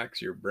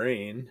detox your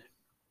brain.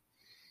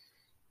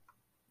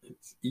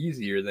 It's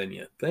easier than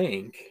you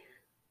think.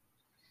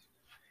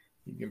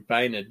 You can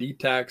find a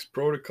detox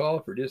protocol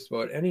for just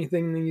about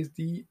anything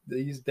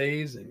these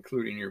days,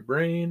 including your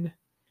brain,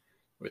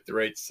 with the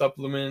right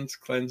supplements,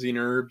 cleansing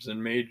herbs, and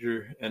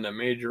a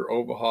major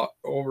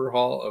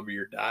overhaul of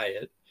your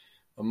diet.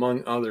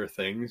 Among other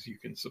things, you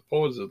can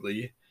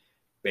supposedly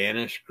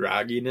banish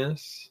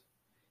grogginess,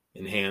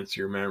 enhance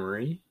your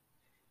memory,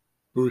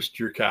 boost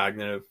your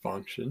cognitive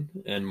function,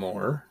 and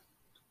more.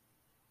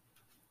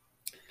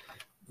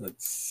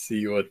 Let's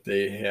see what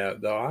they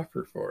have to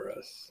offer for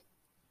us.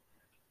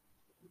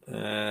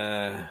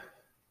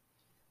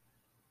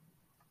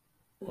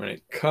 When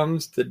it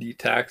comes to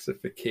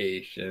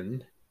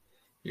detoxification,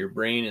 your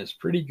brain is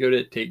pretty good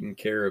at taking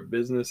care of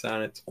business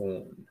on its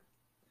own.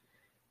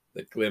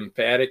 The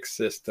glymphatic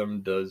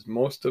system does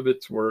most of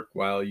its work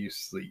while you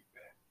sleep.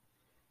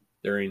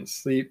 During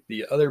sleep,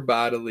 the other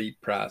bodily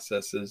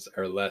processes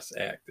are less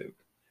active,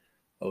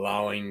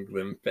 allowing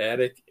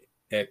glymphatic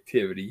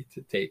activity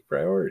to take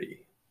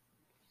priority.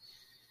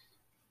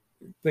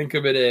 Think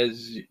of it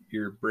as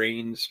your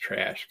brain's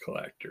trash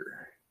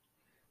collector.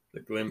 The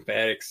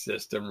glymphatic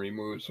system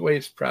removes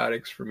waste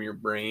products from your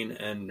brain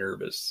and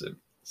nervous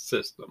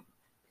system.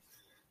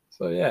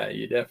 So yeah,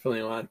 you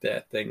definitely want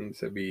that thing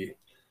to be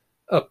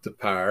up to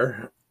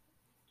par.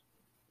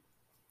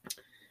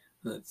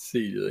 Let's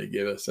see, do they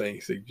give us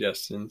any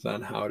suggestions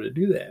on how to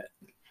do that?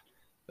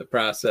 The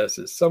process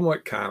is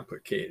somewhat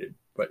complicated,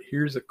 but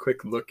here's a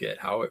quick look at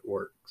how it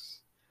works.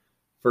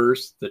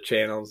 First, the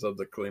channels of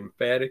the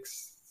glymphatic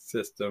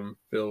system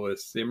fill with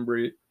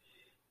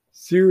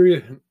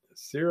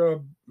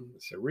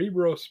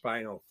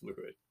cerebrospinal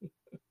fluid.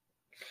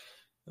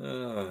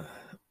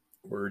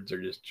 Words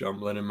are just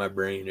jumbling in my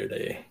brain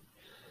today.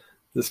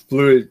 This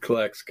fluid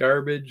collects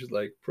garbage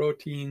like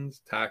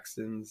proteins,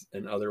 toxins,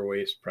 and other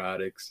waste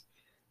products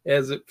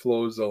as it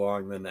flows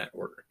along the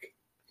network.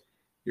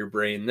 Your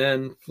brain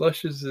then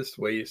flushes this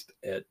waste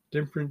at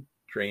different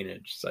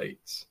drainage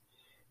sites,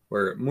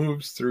 where it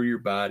moves through your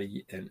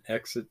body and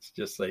exits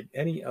just like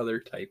any other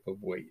type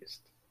of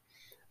waste.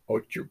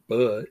 Out your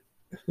butt.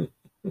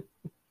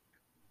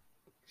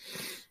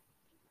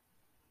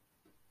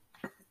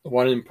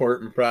 One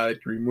important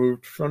product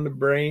removed from the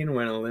brain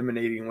when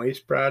eliminating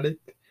waste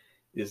product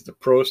is the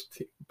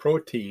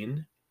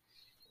protein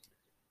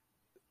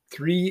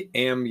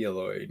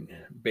 3-amyloid,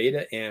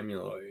 beta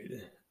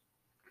amyloid,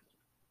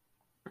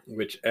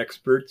 which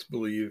experts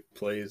believe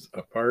plays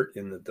a part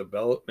in the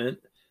development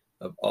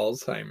of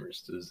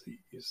Alzheimer's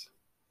disease.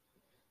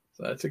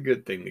 So that's a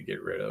good thing to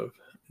get rid of.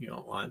 You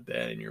don't want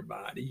that in your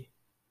body.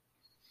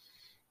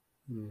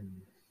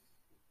 And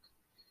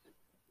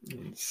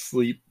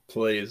sleep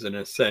plays an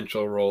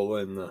essential role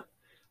in the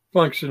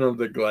function of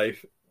the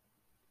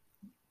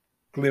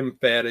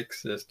glymphatic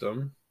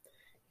system.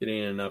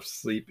 Getting enough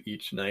sleep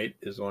each night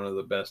is one of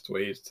the best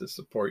ways to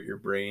support your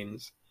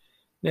brain's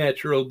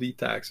natural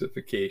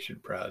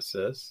detoxification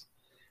process,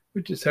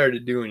 which is hard to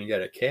do when you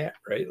got a cat,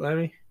 right,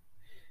 Lemmy?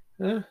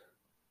 Huh?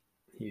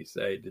 He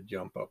decided to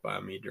jump up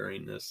on me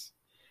during this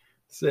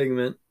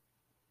segment.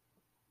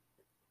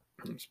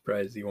 I'm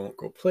surprised he won't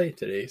go play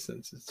today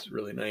since it's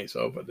really nice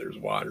out, but there's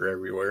water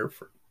everywhere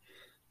for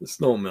the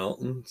snow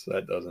melting, so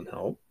that doesn't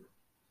help.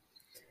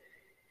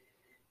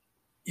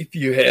 If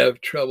you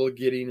have trouble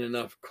getting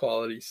enough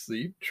quality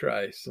sleep,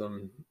 try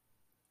some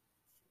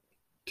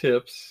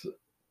tips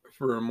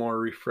for a more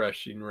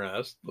refreshing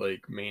rest,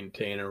 like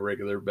maintain a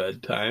regular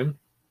bedtime.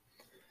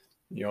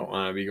 You don't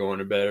want to be going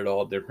to bed at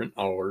all different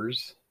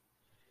hours.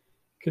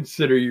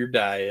 Consider your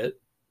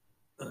diet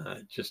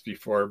just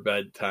before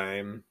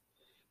bedtime.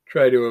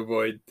 Try to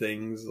avoid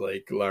things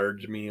like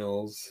large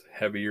meals,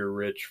 heavier,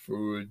 rich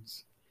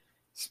foods,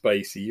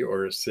 spicy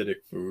or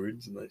acidic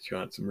foods, unless you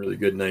want some really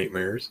good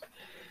nightmares.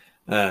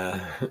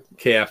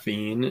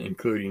 Caffeine,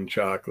 including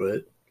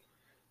chocolate,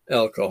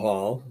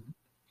 alcohol.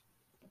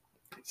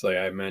 It's like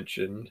I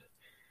mentioned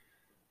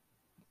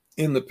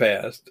in the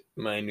past,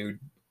 my new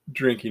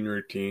drinking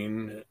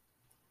routine,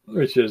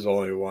 which is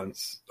only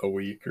once a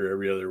week or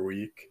every other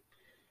week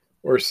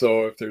or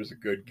so if there's a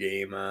good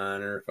game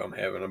on or if I'm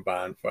having a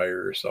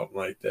bonfire or something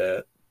like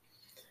that.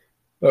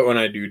 But when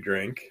I do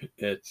drink,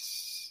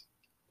 it's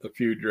a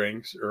few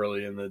drinks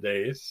early in the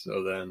day,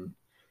 so then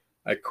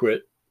I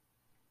quit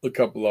a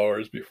couple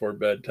hours before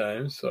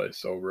bedtime, so I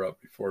sober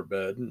up before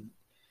bed, and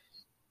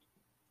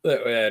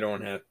that way I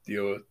don't have to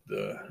deal with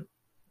the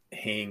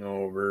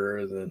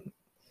hangover, the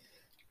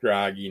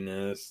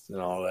grogginess and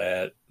all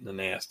that, the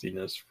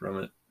nastiness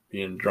from it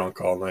being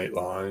drunk all night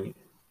long,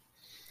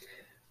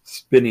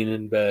 spinning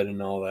in bed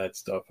and all that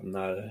stuff. I'm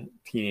not a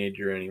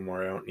teenager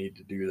anymore. I don't need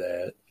to do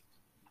that.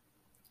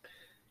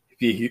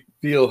 If you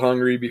feel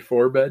hungry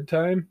before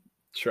bedtime,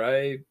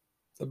 try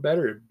a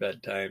better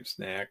bedtime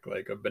snack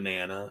like a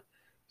banana,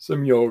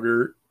 some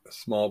yogurt, a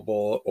small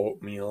bowl of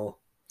oatmeal,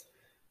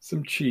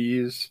 some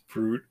cheese,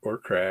 fruit, or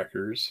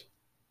crackers,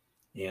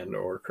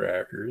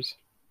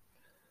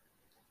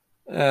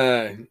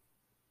 Uh,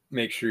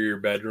 Make sure your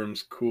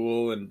bedroom's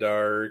cool and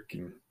dark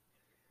and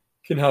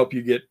can help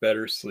you get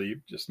better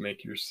sleep. Just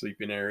make your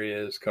sleeping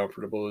area as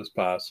comfortable as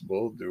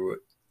possible. Do what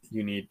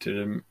you need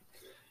to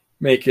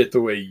make it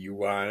the way you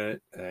want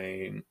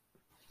it.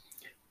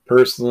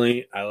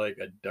 Personally, I like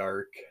a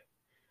dark,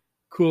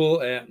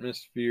 cool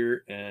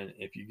atmosphere, and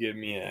if you give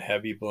me a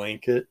heavy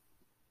blanket,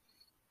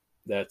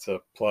 that's a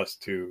plus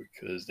two,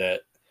 because the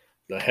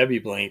heavy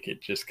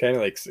blanket just kind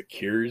of like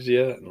secures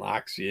you and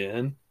locks you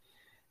in,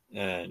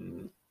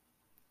 and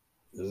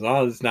as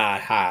long as it's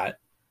not hot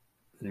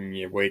and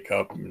you wake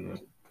up in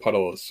a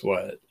puddle of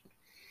sweat.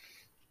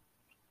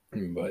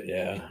 But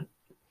yeah,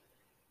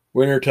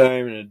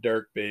 wintertime in a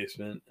dark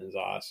basement is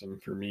awesome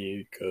for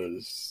me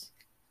because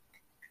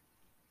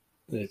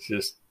it's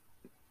just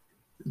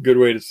a good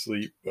way to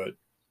sleep, but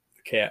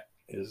the cat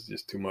is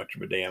just too much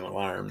of a damn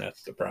alarm.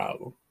 That's the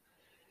problem.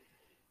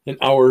 An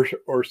hour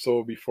or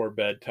so before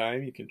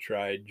bedtime, you can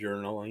try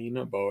journaling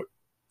about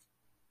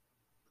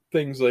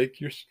things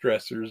like your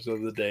stressors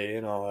of the day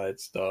and all that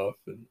stuff,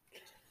 and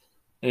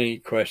any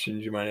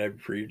questions you might have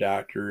for your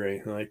doctor or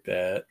anything like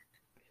that.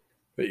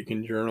 But you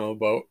can journal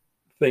about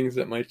things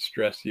that might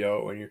stress you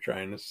out when you're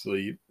trying to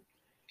sleep.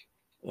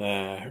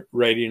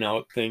 Writing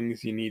out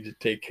things you need to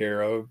take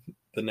care of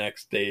the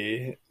next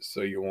day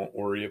so you won't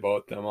worry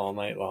about them all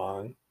night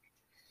long.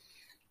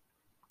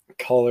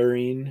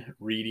 Coloring,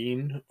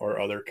 reading, or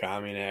other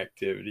calming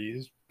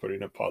activities,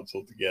 putting a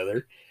puzzle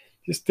together.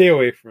 Just stay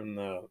away from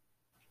the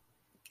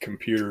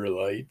computer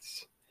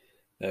lights.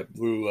 That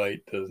blue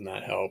light does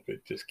not help.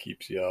 It just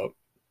keeps you up.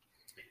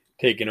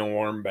 Taking a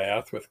warm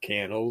bath with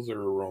candles or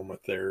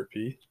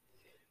aromatherapy.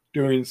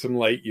 Doing some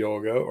light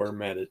yoga or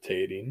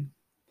meditating.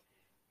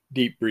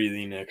 Deep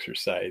breathing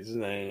exercises.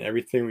 And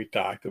everything we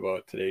talked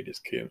about today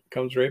just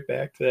comes right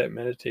back to that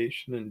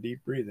meditation and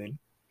deep breathing.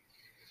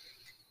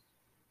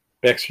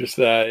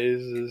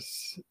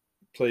 Exercise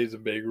plays a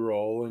big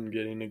role in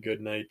getting a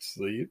good night's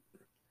sleep.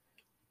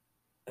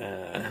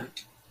 And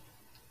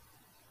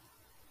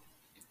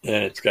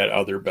it's got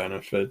other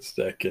benefits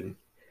that can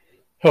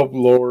help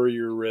lower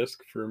your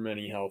risk for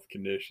many health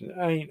conditions.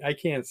 I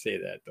can't say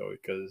that though,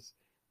 because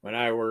when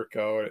I work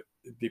out,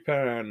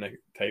 depending on the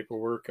type of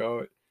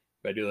workout,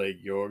 if I do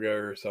like yoga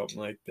or something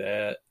like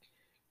that,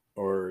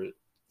 or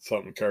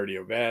something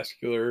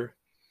cardiovascular,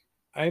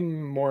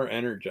 I'm more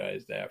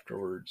energized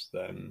afterwards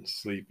than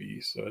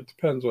sleepy. So it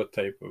depends what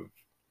type of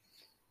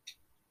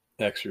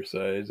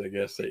exercise, I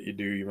guess, that you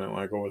do. You might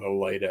want to go with a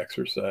light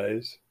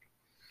exercise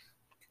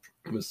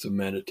with some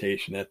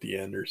meditation at the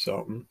end or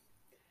something.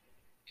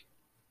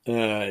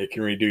 It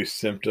can reduce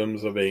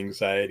symptoms of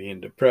anxiety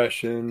and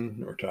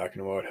depression. We're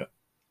talking about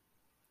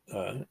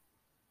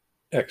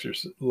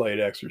light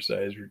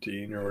exercise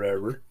routine or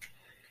whatever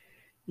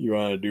you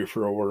want to do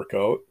for a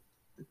workout.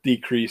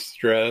 Decrease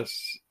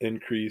stress,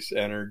 increase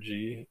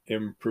energy,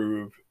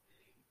 improve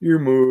your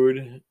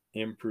mood,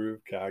 improve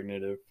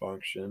cognitive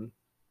function.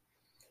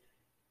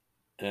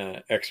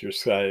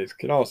 Exercise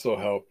can also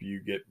help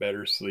you get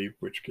better sleep,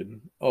 which can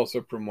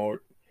also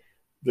promote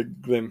the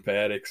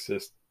lymphatic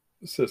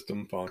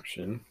system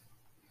function.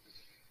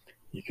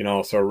 You can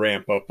also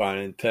ramp up on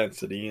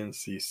intensity and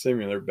see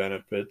similar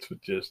benefits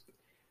with just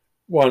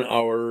 1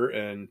 hour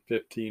and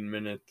 15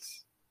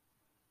 minutes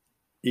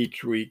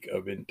each week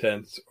of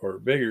intense or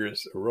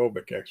vigorous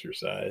aerobic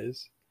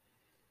exercise.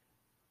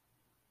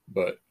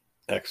 But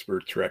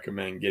experts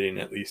recommend getting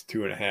at least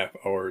 2.5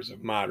 hours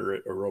of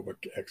moderate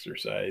aerobic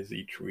exercise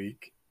each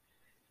week.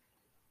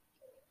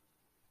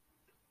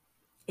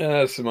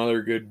 Some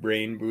other good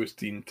brain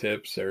boosting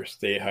tips are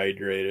stay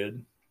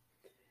hydrated,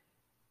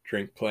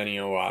 drink plenty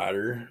of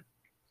water,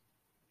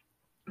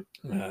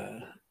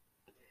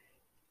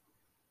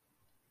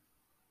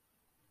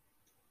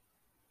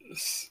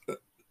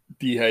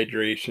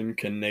 dehydration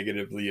can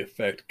negatively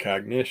affect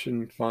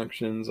cognition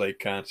functions like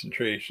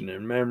concentration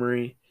and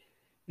memory,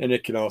 and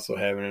it can also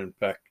have an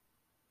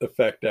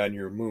effect on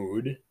your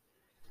mood.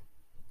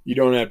 You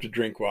don't have to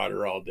drink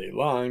water all day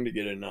long to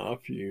get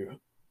enough. You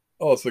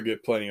also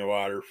get plenty of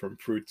water from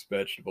fruits,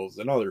 vegetables,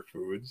 and other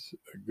foods.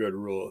 A good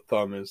rule of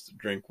thumb is to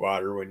drink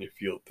water when you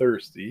feel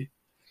thirsty.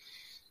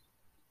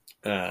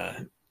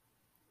 I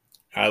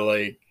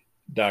like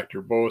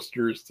Dr.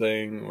 Boaster's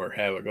thing, or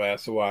have a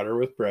glass of water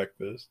with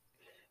breakfast,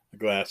 a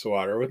glass of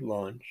water with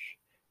lunch,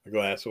 a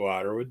glass of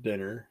water with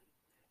dinner,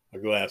 a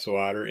glass of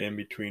water in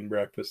between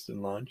breakfast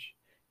and lunch,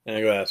 and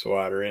a glass of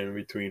water in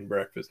between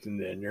breakfast and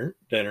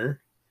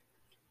dinner.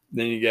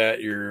 Then you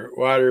got your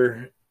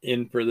water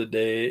in for the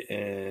day,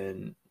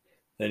 and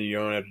Then you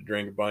don't have to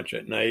drink a bunch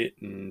at night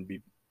and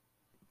be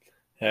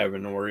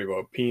having to worry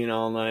about peeing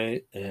all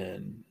night,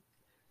 and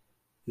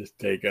just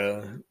take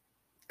a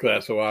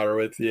glass of water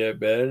with you at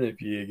bed. And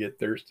if you get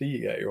thirsty,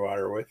 you got your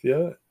water with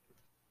you.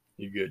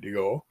 You're good to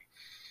go.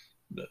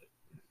 But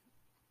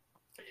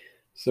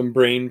some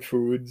brain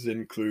foods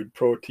include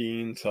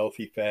proteins,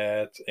 healthy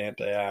fats,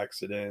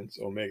 antioxidants,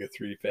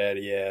 omega-3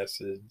 fatty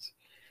acids,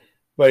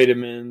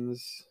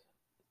 vitamins,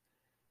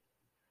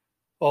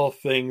 all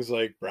things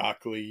like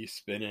broccoli,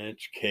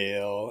 spinach,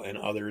 kale, and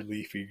other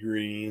leafy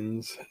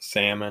greens,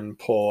 salmon,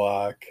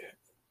 pollock,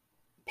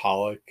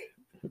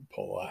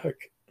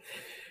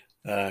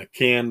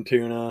 canned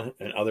tuna,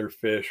 and other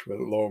fish with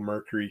low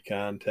mercury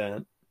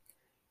content,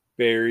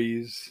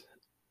 berries,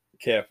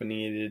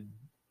 caffeinated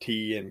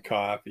tea and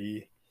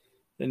coffee,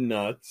 and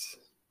nuts.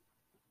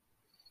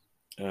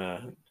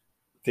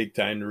 Take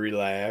time to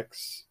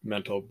relax.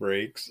 Mental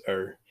breaks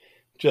are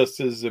just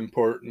as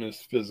important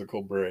as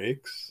physical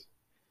breaks.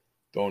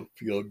 Don't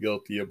feel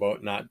guilty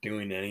about not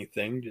doing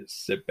anything.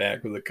 Just sit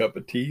back with a cup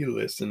of tea,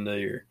 listen to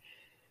your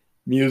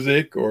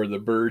music or the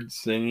birds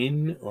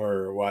singing,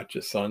 or watch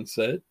a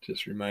sunset.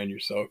 Just remind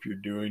yourself you're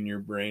doing your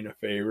brain a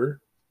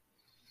favor.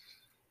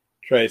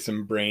 Try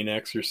some brain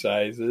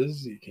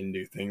exercises. You can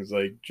do things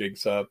like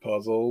jigsaw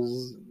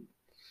puzzles,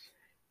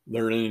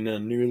 learning a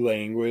new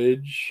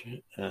language,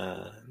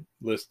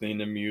 listening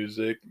to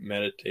music,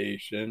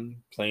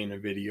 meditation, playing a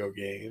video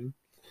game,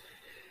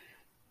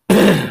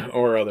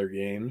 or other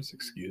games,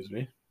 excuse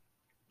me.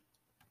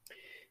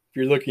 If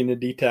you're looking to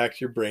detox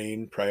your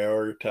brain,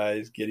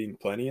 prioritize getting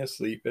plenty of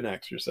sleep and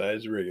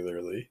exercise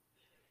regularly.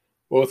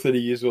 Both of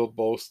these will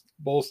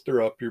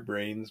bolster up your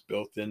brain's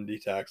built-in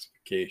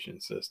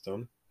detoxification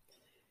system.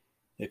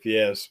 If you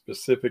have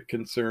specific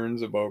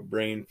concerns about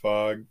brain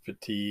fog,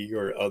 fatigue,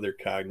 or other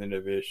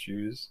cognitive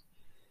issues,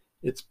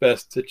 it's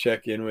best to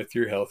check in with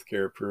your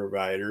healthcare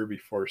provider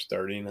before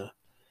starting a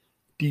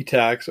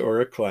detox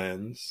or a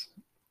cleanse,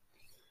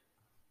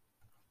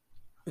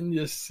 and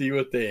just see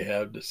what they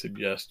have to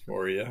suggest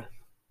for you.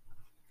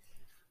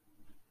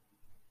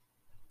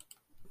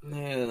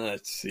 And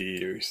let's see,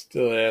 we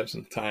still have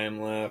some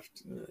time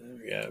left.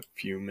 We got a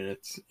few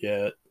minutes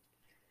yet.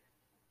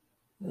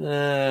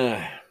 Nah,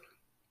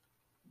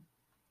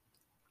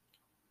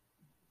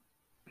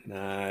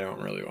 I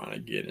don't really want to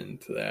get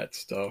into that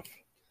stuff.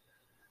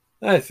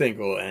 I think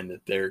we'll end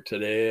it there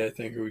today. I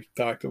think we've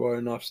talked about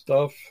enough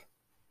stuff.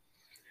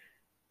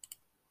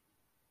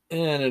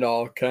 And it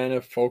all kind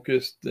of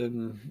focused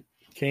and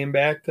came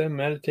back to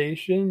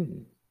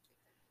meditation,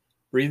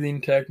 breathing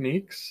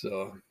techniques.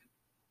 So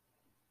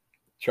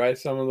try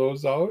some of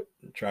those out.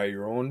 Try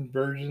your own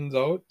versions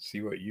out.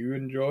 See what you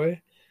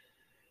enjoy.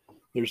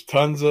 There's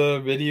tons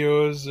of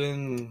videos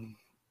and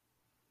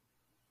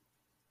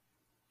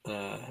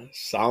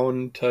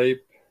sound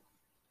type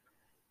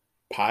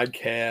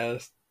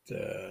podcast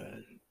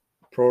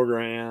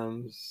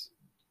programs,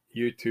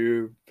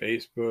 YouTube,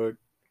 Facebook,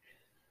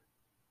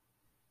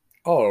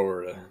 all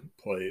over the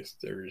place.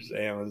 There's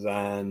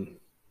Amazon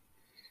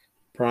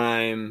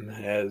Prime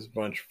has a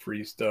bunch of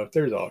free stuff.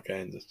 There's all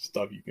kinds of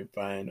stuff you can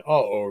find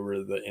all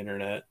over the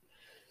internet.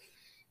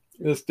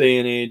 This day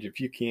and age, if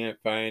you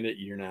can't find it,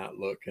 you're not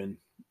looking.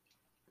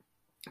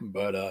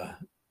 But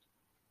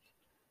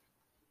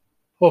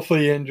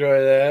hopefully you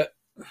enjoy that.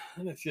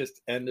 Let's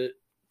just end it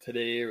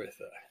today with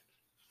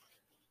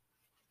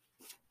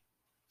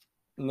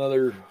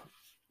another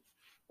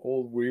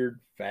old weird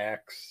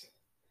facts.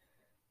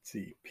 Let's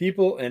see.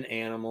 People and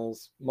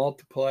animals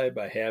multiply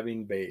by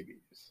having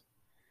babies,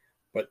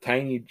 but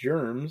tiny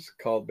germs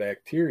called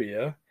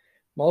bacteria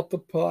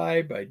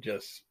multiply by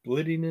just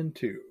splitting in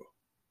two.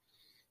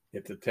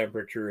 If the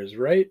temperature is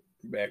right,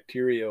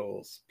 bacteria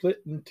will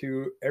split in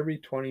two every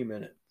 20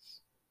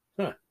 minutes.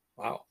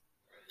 Wow.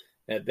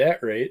 At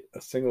that rate, a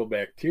single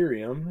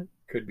bacterium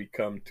could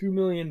become 2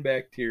 million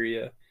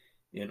bacteria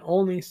in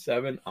only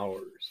 7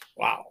 hours.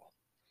 Wow.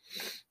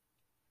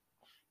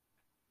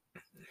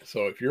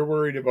 So if you're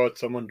worried about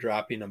someone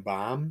dropping a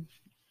bomb,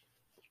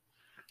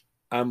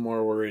 I'm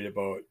more worried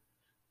about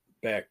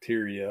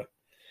bacteria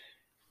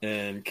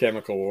and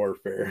chemical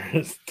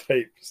warfare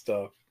type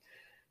stuff.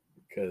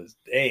 Because,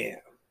 damn,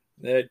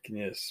 that can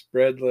just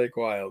spread like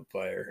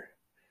wildfire.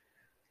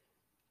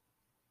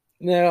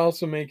 And that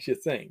also makes you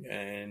think.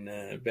 And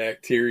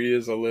bacteria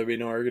is a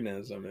living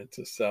organism. It's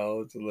a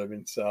cell. It's a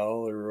living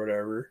cell or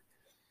whatever.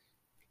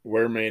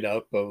 We're made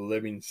up of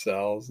living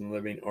cells and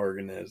living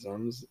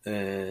organisms.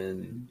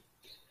 And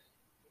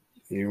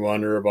you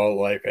wonder about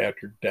life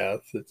after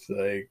death. It's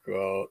like,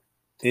 well,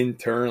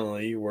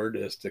 internally, we're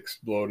just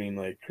exploding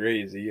like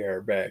crazy.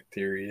 Our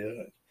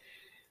bacteria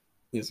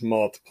is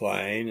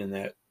multiplying, and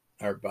that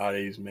our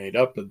body's made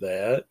up of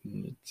that.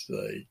 And it's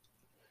like,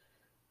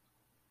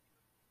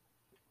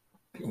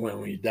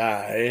 when we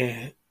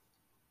die,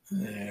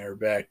 our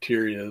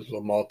bacteria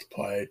will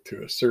multiply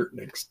to a certain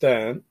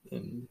extent,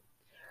 and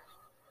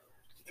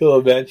until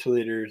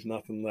eventually there's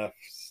nothing left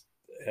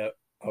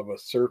of a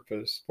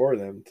surface for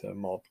them to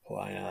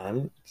multiply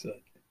on. So,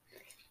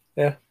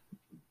 yeah,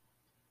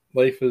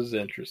 life is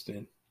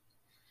interesting.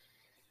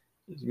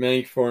 There's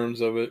many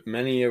forms of it,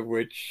 many of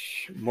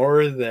which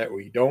more that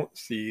we don't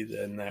see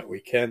than that we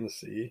can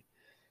see.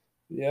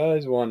 You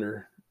always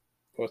wonder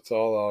what's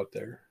all out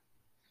there.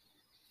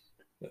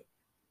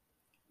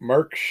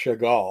 Marc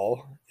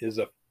Chagall is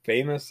a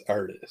famous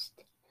artist.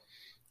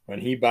 When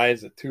he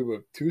buys a tube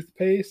of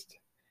toothpaste,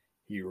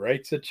 he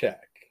writes a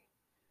check.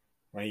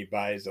 When he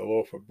buys a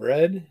loaf of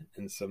bread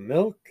and some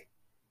milk,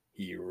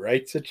 he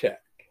writes a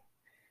check.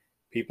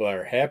 People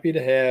are happy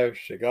to have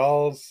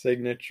Chagall's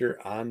signature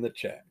on the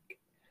check.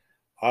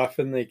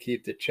 Often they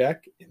keep the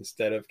check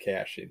instead of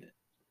cashing it.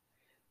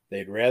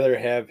 They'd rather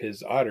have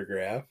his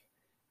autograph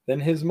than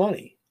his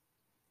money.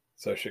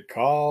 So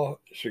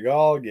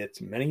Chagall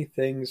gets many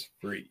things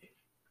free.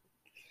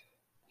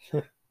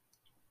 I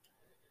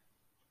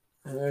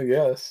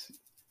guess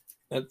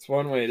that's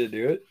one way to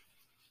do it.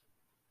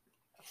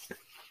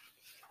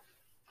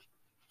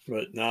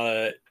 But now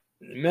that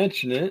I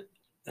mention it,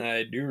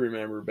 I do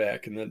remember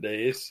back in the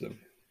day some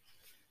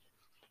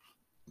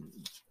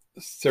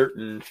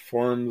certain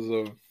forms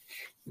of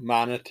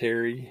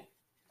monetary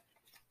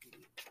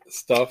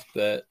stuff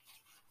that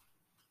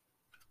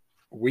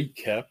we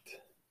kept.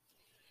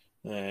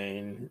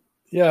 And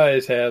you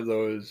always have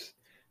those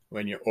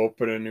when you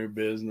open a new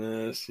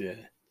business,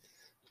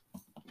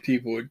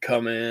 people would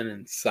come in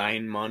and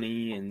sign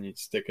money and you'd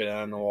stick it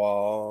on the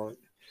wall.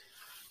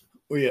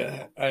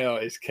 Yeah, I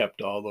always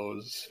kept all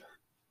those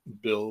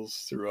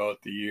bills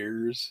throughout the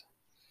years.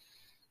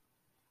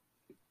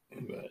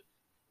 But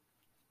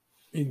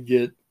you'd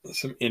get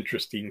some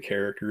interesting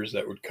characters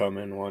that would come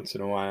in once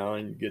in a while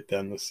and get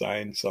them to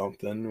sign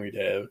something. We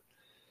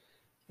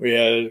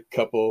had a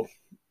couple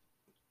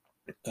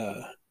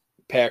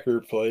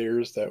Packer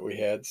players that we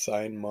had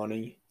sign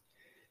money,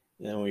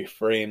 and we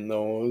framed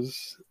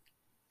those.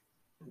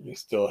 You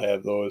still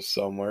have those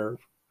somewhere.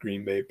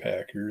 Green Bay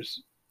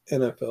Packers,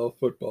 NFL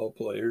football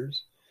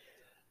players.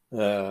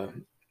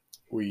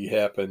 We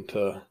happen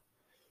to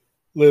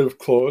live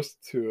close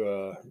to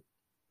a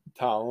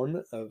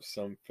town of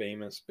some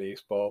famous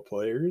baseball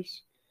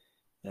players.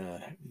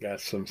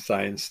 Got some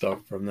signed stuff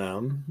from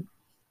them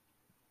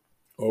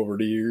over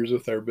the years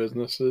with our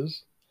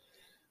businesses.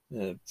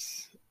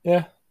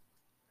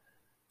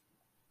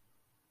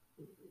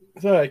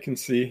 So I can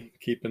see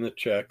keeping the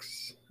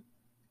checks,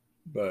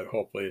 but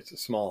hopefully it's a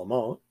small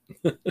amount.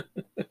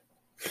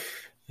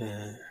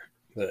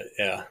 But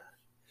yeah,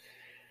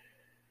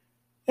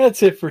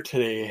 that's it for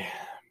today,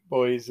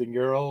 boys and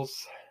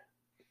girls.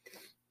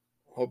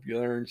 Hope you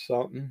learned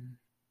something.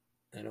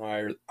 I know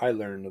I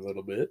learned a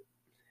little bit.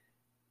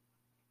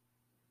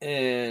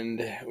 And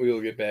we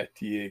will get back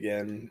to you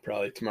again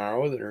probably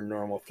tomorrow with our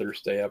normal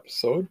Thursday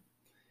episode.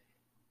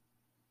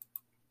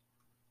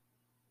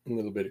 A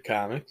little bit of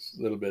comics,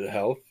 a little bit of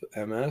health,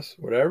 MS,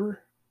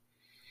 whatever.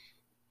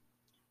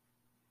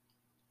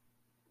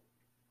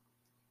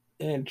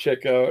 And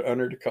check out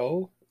Under the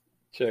Cull.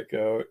 Check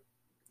out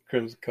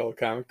Crimson Cull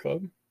Comic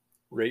Club.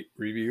 Rate,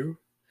 review,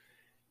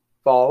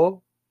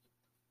 follow,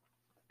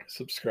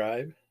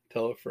 subscribe,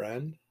 tell a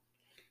friend,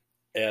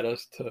 add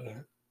us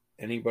to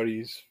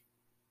anybody's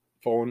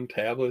phone,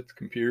 tablets,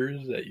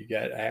 computers that you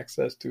got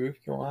access to if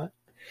you want.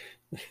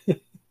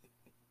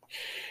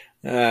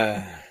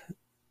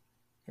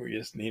 We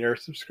just need our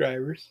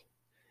subscribers.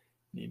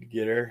 Need to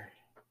get our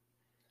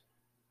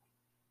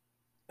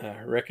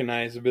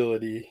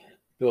recognizability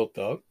built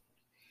up.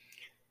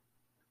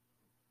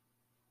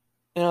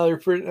 And other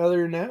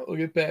than that, we'll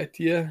get back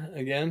to you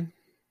again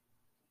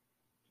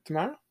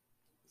tomorrow.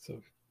 So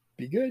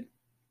be good,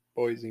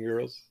 boys and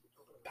girls.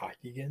 Talk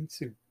to you again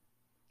soon.